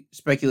already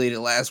speculated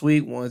last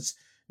week once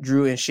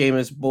Drew and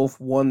Sheamus both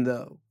won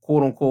the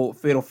quote-unquote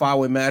Fatal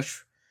 5-Way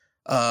match,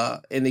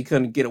 and they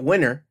couldn't get a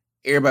winner.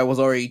 Everybody was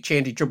already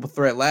chanting triple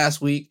threat last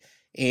week,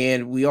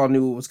 and we all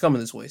knew it was coming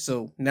this way.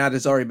 So now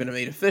that's already been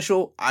made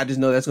official. I just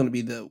know that's going to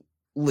be the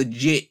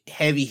legit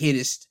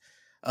heavy-hittest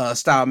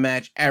style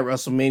match at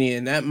WrestleMania,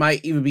 and that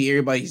might even be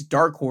everybody's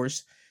dark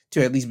horse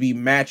to at least be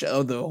match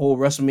of the whole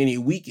WrestleMania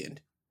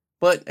weekend.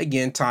 But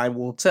again, time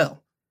will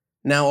tell.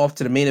 Now off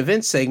to the main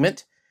event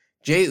segment,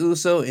 Jey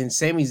Uso and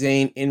Sami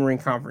Zayn in-ring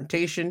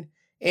confrontation,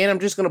 and I'm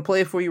just going to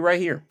play it for you right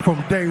here.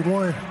 From day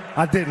one,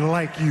 I didn't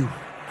like you.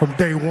 From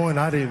day one,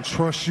 I didn't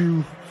trust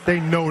you.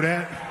 They know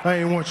that. I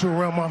didn't want you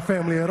around my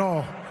family at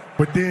all.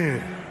 But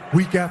then,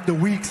 week after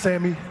week,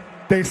 Sammy,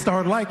 they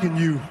start liking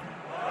you.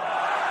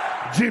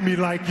 Jimmy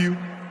like you.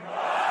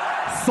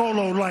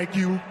 Solo like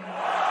you.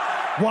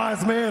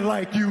 Wise Man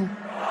like you.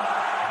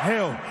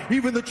 Hell,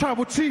 even the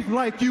tribal chief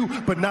like you,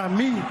 but not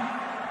me.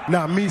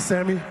 Not me,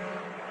 Sammy.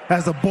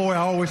 As a boy, I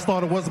always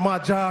thought it was my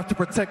job to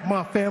protect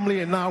my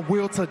family, and I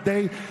will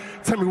today.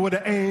 Tell me what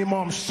to aim,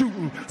 I'm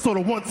shooting. So the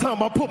one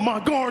time I put my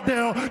guard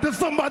down, there's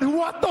somebody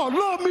who I thought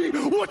loved me.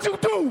 What you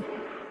do?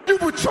 You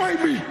betrayed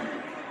me.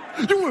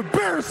 You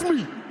embarrassed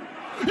me.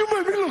 You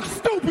made me look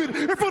stupid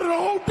in front of the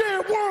whole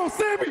damn world,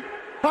 Sammy.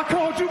 I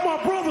called you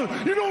my brother.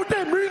 You know what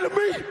that means to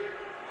me?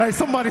 Hey,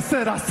 somebody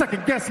said I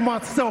second guess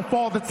myself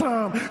all the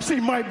time. She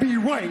might be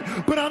right,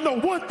 but I know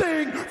one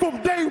thing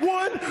from day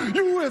one,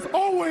 you has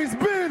always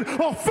been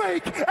a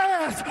fake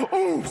ass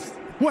oofs.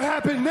 What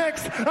happened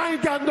next? I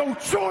ain't got no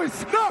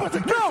choice.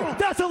 No,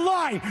 that's a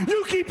lie.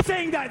 You keep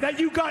saying that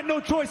you got no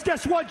choice.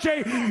 Guess what,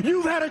 Jay?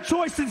 You've had a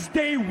choice since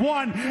day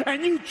one,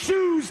 and you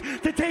choose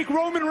to take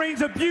Roman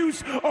Reigns'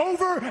 abuse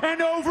over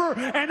and over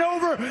and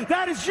over.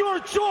 That is your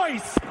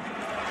choice.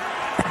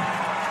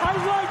 I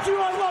love you.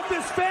 I love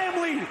this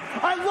family.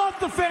 I love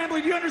the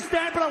family. Do you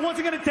understand? But I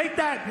wasn't going to take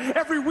that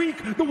every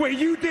week the way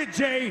you did,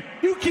 Jay.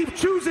 You keep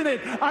choosing it.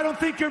 I don't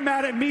think you're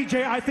mad at me,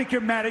 Jay. I think you're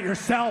mad at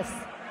yourself.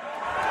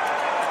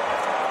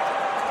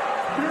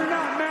 You're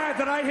not mad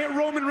that I hit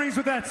Roman Reigns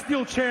with that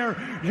steel chair.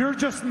 You're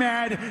just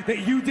mad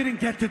that you didn't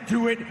get to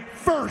do it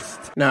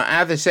first. Now,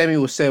 after Sami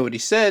would say what he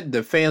said,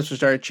 the fans would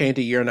start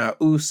chanting, "You're not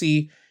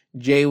Usi."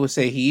 Jay would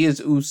say he is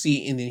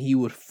Usi, and then he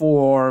would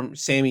forearm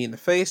Sami in the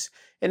face.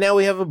 And now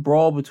we have a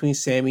brawl between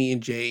Sami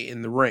and Jay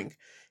in the ring.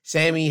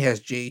 Sami has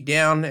Jay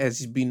down as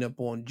he's beating up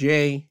on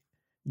Jay.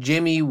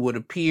 Jimmy would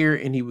appear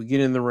and he would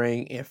get in the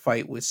ring and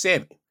fight with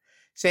Sami.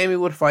 Sami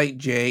would fight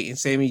Jay, and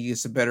Sami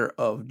gets the better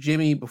of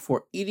Jimmy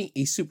before eating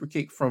a super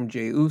kick from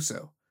Jey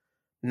Uso.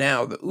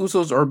 Now the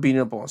Usos are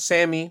beating up on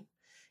Sami,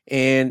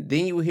 and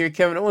then you will hear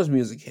Kevin Owens'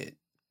 music hit.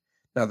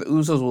 Now the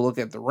Usos will look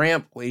at the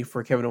ramp, waiting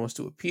for Kevin Owens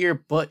to appear,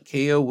 but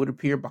KO would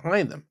appear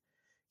behind them.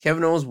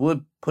 Kevin Owens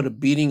would put a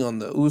beating on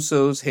the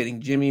Usos,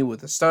 hitting Jimmy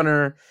with a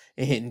stunner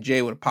and hitting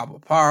Jay with a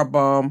pop-up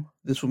powerbomb.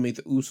 This would make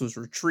the Usos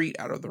retreat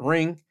out of the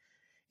ring,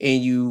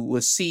 and you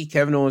would see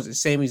Kevin Owens and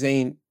Sami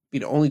Zayn be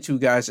the only two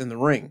guys in the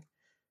ring.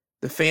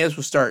 The fans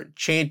would start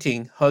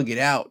chanting, "Hug it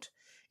out,"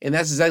 and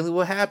that's exactly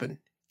what happened.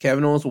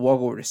 Kevin Owens would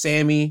walk over to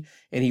Sami,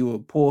 and he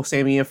would pull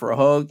Sami in for a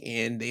hug,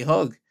 and they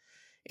hug.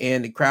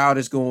 And the crowd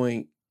is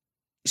going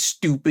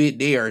stupid.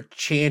 They are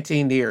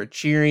chanting, they are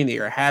cheering, they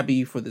are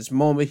happy for this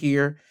moment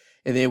here.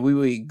 And then we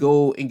would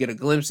go and get a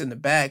glimpse in the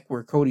back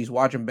where Cody's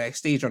watching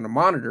backstage on the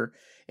monitor,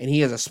 and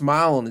he has a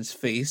smile on his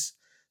face.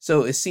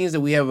 So it seems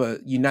that we have a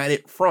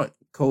united front.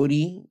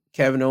 Cody,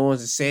 Kevin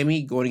Owens and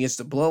Sami going against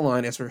the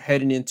Bloodline as we're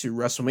heading into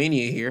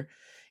WrestleMania here.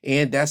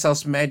 And that's how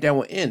SmackDown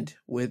will end,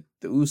 with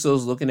the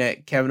Usos looking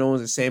at Kevin Owens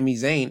and Sami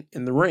Zayn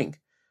in the ring.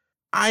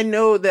 I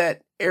know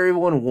that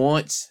everyone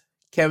wants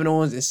Kevin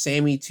Owens and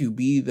Sami to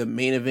be the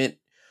main event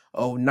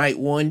of night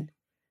one.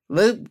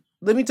 Let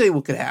me tell you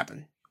what could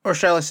happen. Or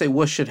shall I say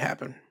what should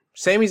happen.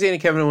 Sami Zayn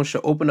and Kevin Owens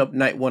should open up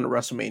night one of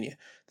WrestleMania.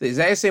 The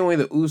exact same way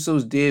the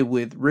Usos did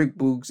with Rick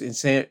Boogs and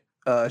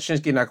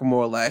Shinsuke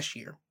Nakamura last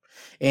year.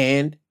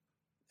 And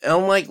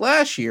unlike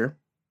last year,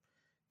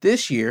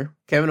 this year,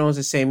 Kevin Owens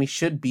and Sami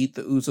should beat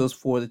the Usos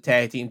for the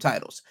tag team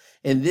titles.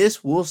 And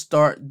this will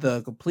start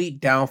the complete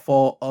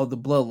downfall of the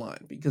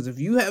Bloodline. Because if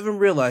you haven't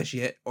realized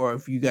yet, or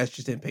if you guys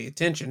just didn't pay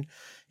attention,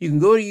 you can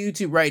go to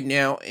YouTube right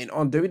now, and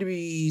on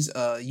WWE's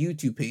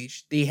YouTube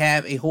page, they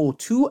have a whole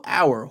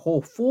 2-hour,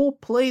 full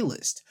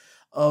playlist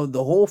of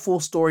the whole full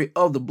story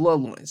of the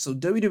Bloodline. So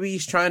WWE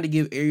is trying to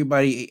give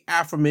everybody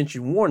a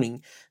aforementioned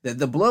warning that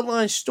the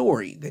Bloodline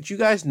story that you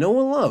guys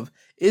know and love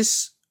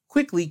is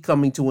quickly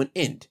coming to an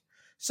end.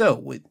 So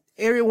with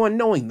everyone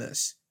knowing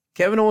this,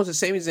 Kevin Owens and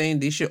Sami Zayn,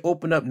 they should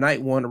open up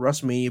night one of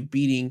WrestleMania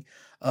beating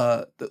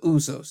the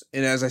Usos.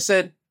 And as I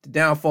said, the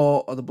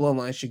downfall of the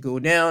Bloodline should go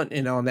down.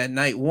 And on that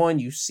night one,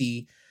 you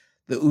see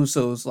the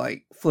Usos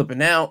like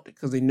flipping out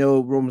because they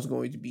know Roman's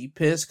going to be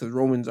pissed because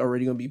Roman's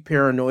already going to be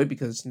paranoid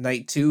because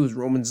night two is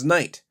Roman's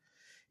night.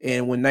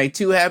 And when night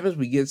two happens,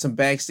 we get some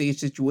backstage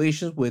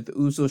situations with the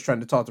Usos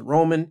trying to talk to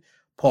Roman.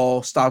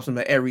 Paul stops him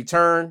at every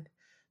turn.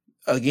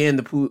 Again,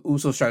 the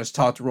Usos try to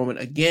talk to Roman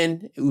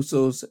again.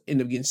 Usos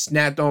end up getting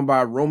snapped on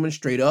by Roman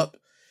straight up.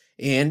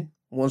 And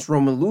once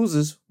Roman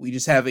loses, we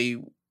just have a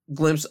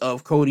glimpse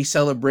of Cody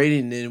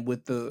celebrating then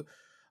with the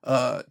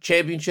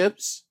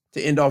championships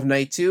to end off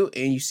night two.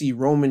 And you see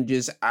Roman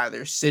just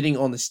either sitting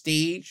on the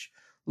stage,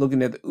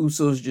 looking at the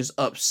Usos just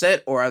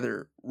upset, or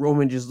either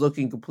Roman just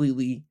looking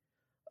completely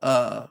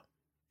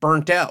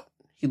burnt out.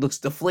 He looks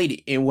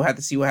deflated. And we'll have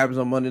to see what happens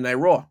on Monday Night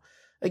Raw.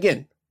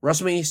 Again,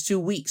 WrestleMania is 2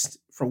 weeks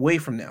away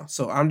from now.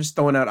 So I'm just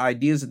throwing out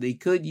ideas that they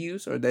could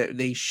use or that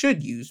they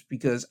should use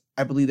because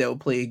I believe that will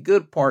play a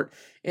good part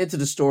into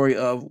the story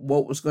of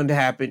what was going to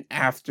happen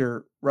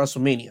after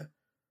WrestleMania.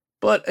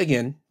 But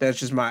again, that's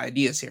just my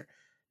ideas here.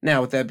 Now,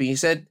 with that being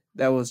said,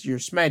 that was your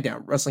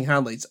SmackDown Wrestling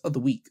Highlights of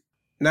the week.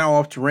 Now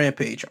off to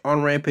Rampage.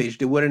 On Rampage,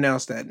 they would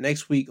announce that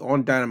next week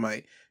on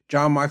Dynamite,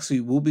 Jon Moxley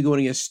will be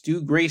going against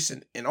Stu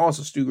Grayson. And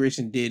also Stu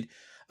Grayson did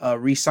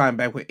re-sign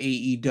back with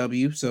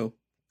AEW. So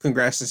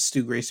congrats to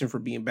Stu Grayson for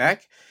being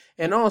back.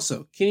 And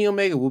also, Kenny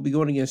Omega will be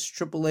going against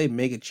AAA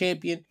Mega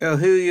Champion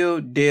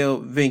Elhilio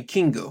del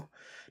Vikingo.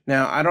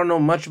 Now, I don't know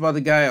much about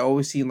the guy. I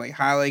always see like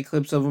highlight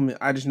clips of him.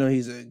 I just know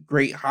he's a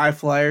great high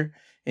flyer.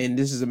 And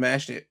this is a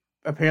match that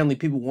apparently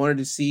people wanted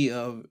to see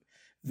of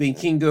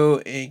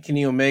Vikingo and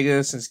Kenny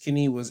Omega, since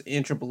Kenny was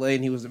in AAA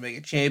and he was the Mega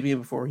Champion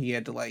before he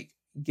had to like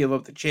give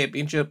up the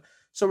championship.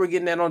 So we're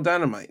getting that on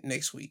Dynamite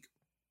next week.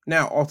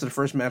 Now, off to the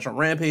first match on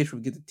Rampage,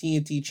 we get the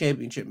TNT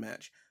Championship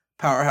match.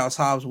 Powerhouse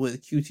Hobbs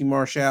with QT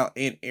Marshall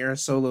and Aaron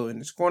Solo in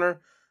his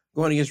corner,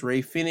 going against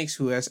Rey Fenix,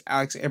 who has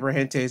Alex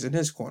Abrahantes in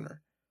his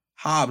corner.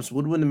 Hobbs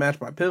would win the match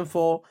by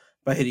pinfall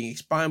by hitting a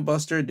spine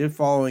buster, then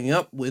following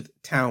up with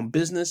Town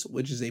Business,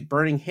 which is a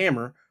burning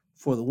hammer,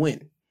 for the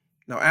win.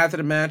 Now after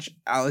the match,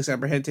 Alex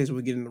Abrahantes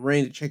would get in the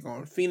ring to check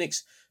on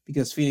Fenix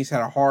because Fenix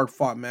had a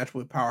hard-fought match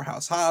with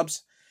Powerhouse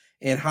Hobbs,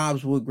 and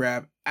Hobbs would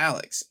grab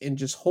Alex and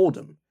just hold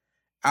him.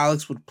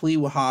 Alex would plead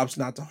with Hobbs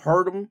not to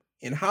hurt him,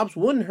 and Hobbs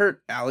wouldn't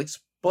hurt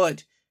Alex,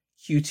 but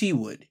QT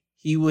would.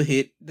 He would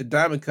hit the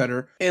Diamond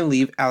Cutter and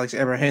leave Alex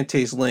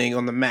Abrahantes laying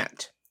on the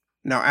mat.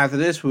 Now after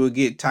this, we will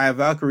get Taya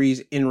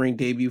Valkyrie's in-ring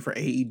debut for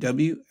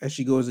AEW as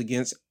she goes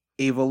against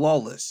Ava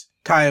Lawless.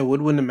 Taya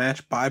would win the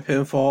match by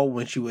pinfall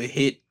when she would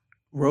hit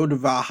Road to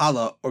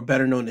Valhalla, or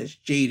better known as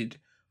Jaded,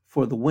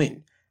 for the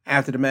win.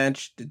 After the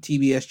match, the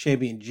TBS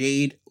champion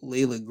Jade,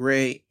 Layla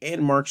Gray,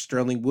 and Mark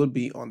Sterling would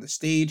be on the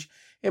stage,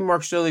 and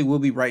Mark Sterling will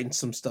be writing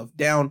some stuff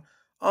down.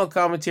 On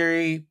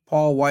commentary,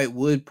 Paul White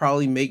would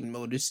probably make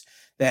notice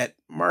that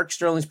Mark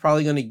Sterling's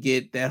probably going to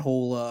get that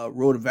whole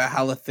Road to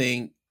Valhalla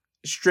thing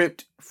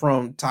stripped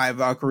from Taya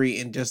Valkyrie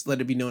and just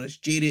let it be known as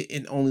Jaded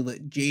and only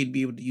let Jade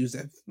be able to use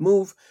that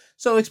move.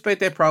 So expect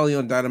that probably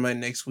on Dynamite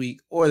next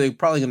week, or they're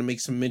probably going to make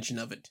some mention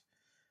of it.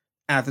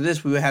 After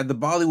this, we will have the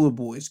Bollywood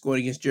Boys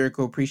going against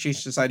Jericho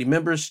Appreciation Society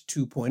members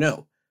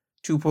 2.0.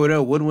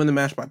 2.0 would win the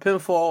match by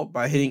pinfall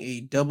by hitting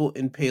a double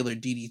impaler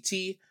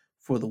DDT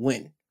for the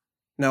win.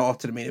 Now off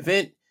to the main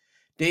event.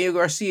 Daniel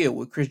Garcia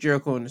with Chris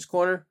Jericho in his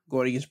corner,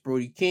 going against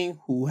Brody King,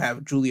 who will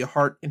have Julia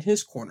Hart in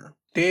his corner.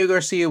 Daniel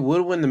Garcia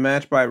would win the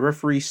match by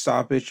referee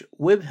stoppage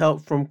with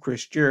help from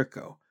Chris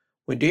Jericho.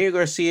 When Daniel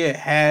Garcia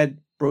had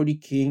Brody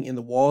King in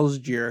the walls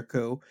of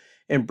Jericho,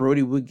 and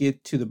Brody would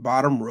get to the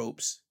bottom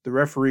ropes, the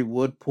referee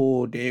would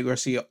pull Daniel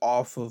Garcia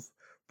off of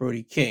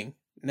Brody King.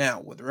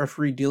 Now, with the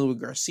referee dealing with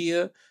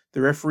Garcia,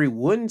 the referee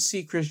wouldn't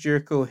see Chris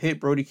Jericho hit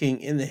Brody King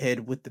in the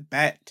head with the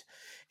bat,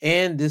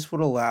 and this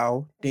would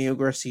allow Daniel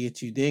Garcia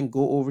to then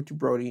go over to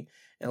Brody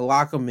and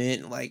lock him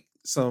in like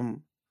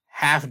some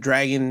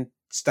half-dragon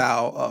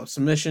style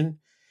submission,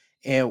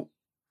 And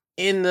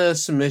in the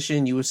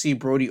submission, you will see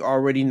Brody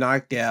already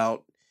knocked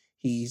out.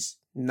 He's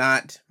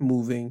not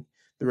moving.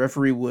 The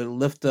referee would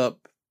lift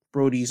up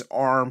Brody's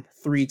arm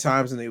 3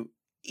 times, and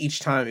each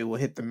time it will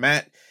hit the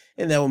mat,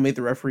 and that will make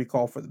the referee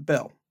call for the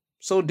bell.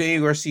 So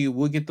Daniel Garcia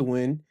will get the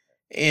win,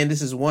 and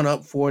this is one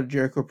up for the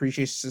Jericho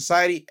Appreciation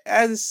Society,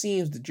 as it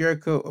seems the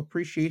Jericho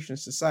Appreciation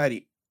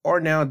Society are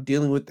now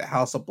dealing with the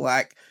House of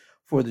Black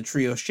for the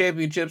Trios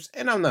Championships,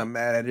 and I'm not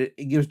mad at it.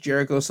 It gives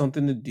Jericho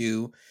something to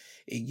do.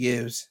 It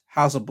gives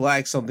House of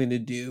Black something to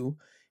do.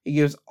 It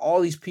gives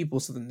all these people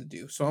something to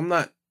do. So I'm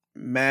not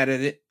mad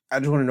at it. I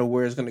just want to know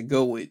where it's going to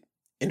go with.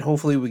 And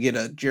hopefully we get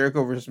a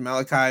Jericho versus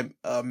Malachi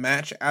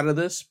match out of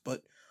this,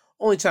 but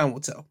only time will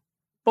tell.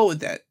 But with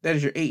that, that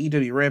is your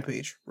AEW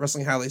Rampage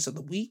Wrestling Highlights of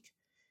the Week.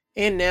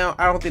 And now,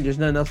 I don't think there's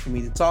nothing else for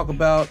me to talk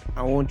about.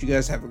 I want you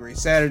guys to have a great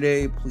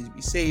Saturday. Please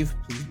be safe.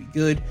 Please be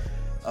good.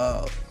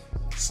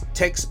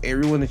 Text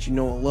everyone that you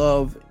know and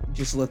love.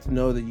 Just let them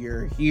know that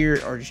you're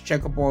here, or just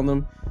check up on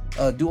them.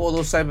 Do all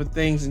those type of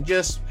things, and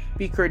just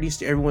be courteous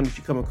to everyone that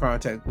you come in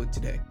contact with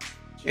today.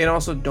 And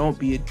also, don't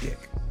be a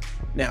dick.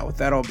 Now, with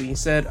that all being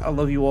said, I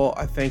love you all.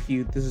 I thank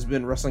you. This has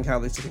been Wrestling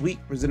Highlights of the Week,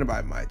 presented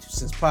by My 2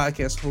 Cents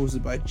Podcast,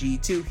 hosted by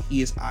G2.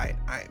 He is I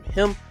am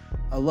him.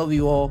 I love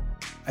you all.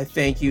 I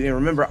thank you. And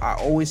remember, I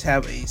always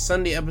have a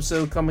Sunday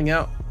episode coming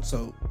out,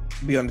 so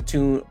be on the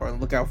tune or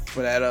look out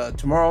for that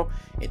tomorrow.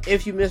 And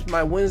if you missed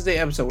my Wednesday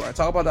episode where I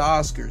talk about the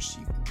Oscars,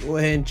 you can go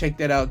ahead and check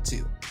that out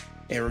too.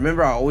 And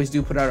remember, I always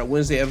do put out a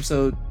Wednesday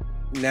episode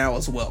now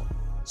as well,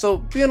 so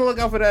be on the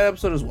lookout for that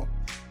episode as well.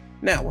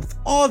 Now, with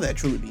all that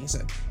truly being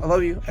said, I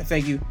love you, I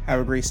thank you, have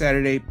a great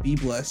Saturday, be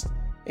blessed,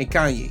 and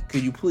Kanye,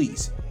 could you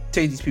please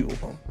take these people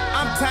home?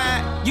 I'm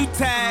tired, you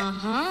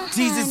tired,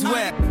 Jesus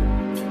wept.